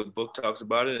yourself. The good book talks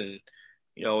about it. And,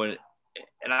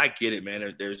 and I get it,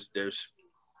 man.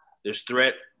 There's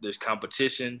threat, there's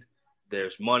competition,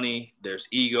 there's money, there's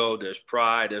ego, there's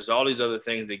pride. There's all these other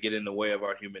things that get in the way of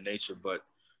our human nature. But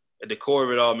at the core of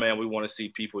it all, man, we want to see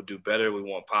people do better. We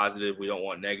want positive. We don't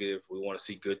want negative. We want to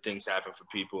see good things happen for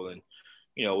people. And,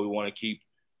 we want to keep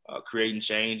creating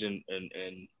change and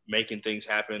making things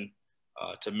happen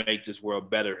to make this world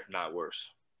better, not worse.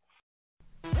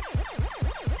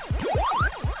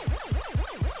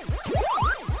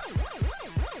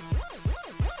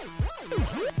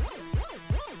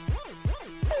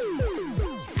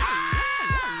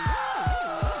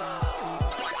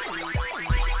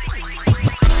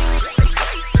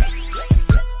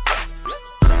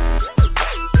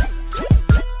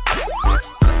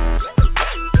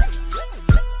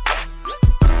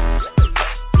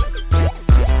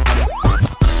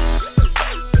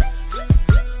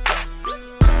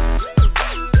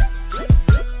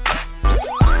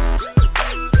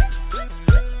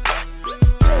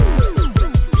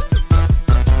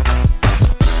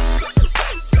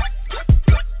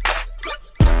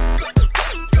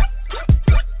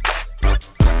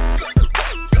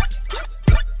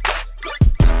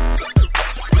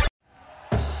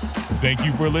 Thank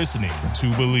you for listening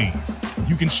to Believe.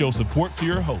 You can show support to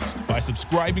your host by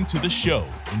subscribing to the show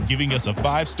and giving us a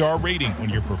 5-star rating on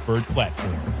your preferred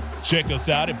platform. Check us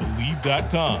out at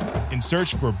Believe.com and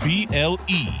search for BLEAV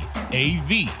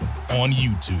on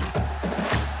YouTube.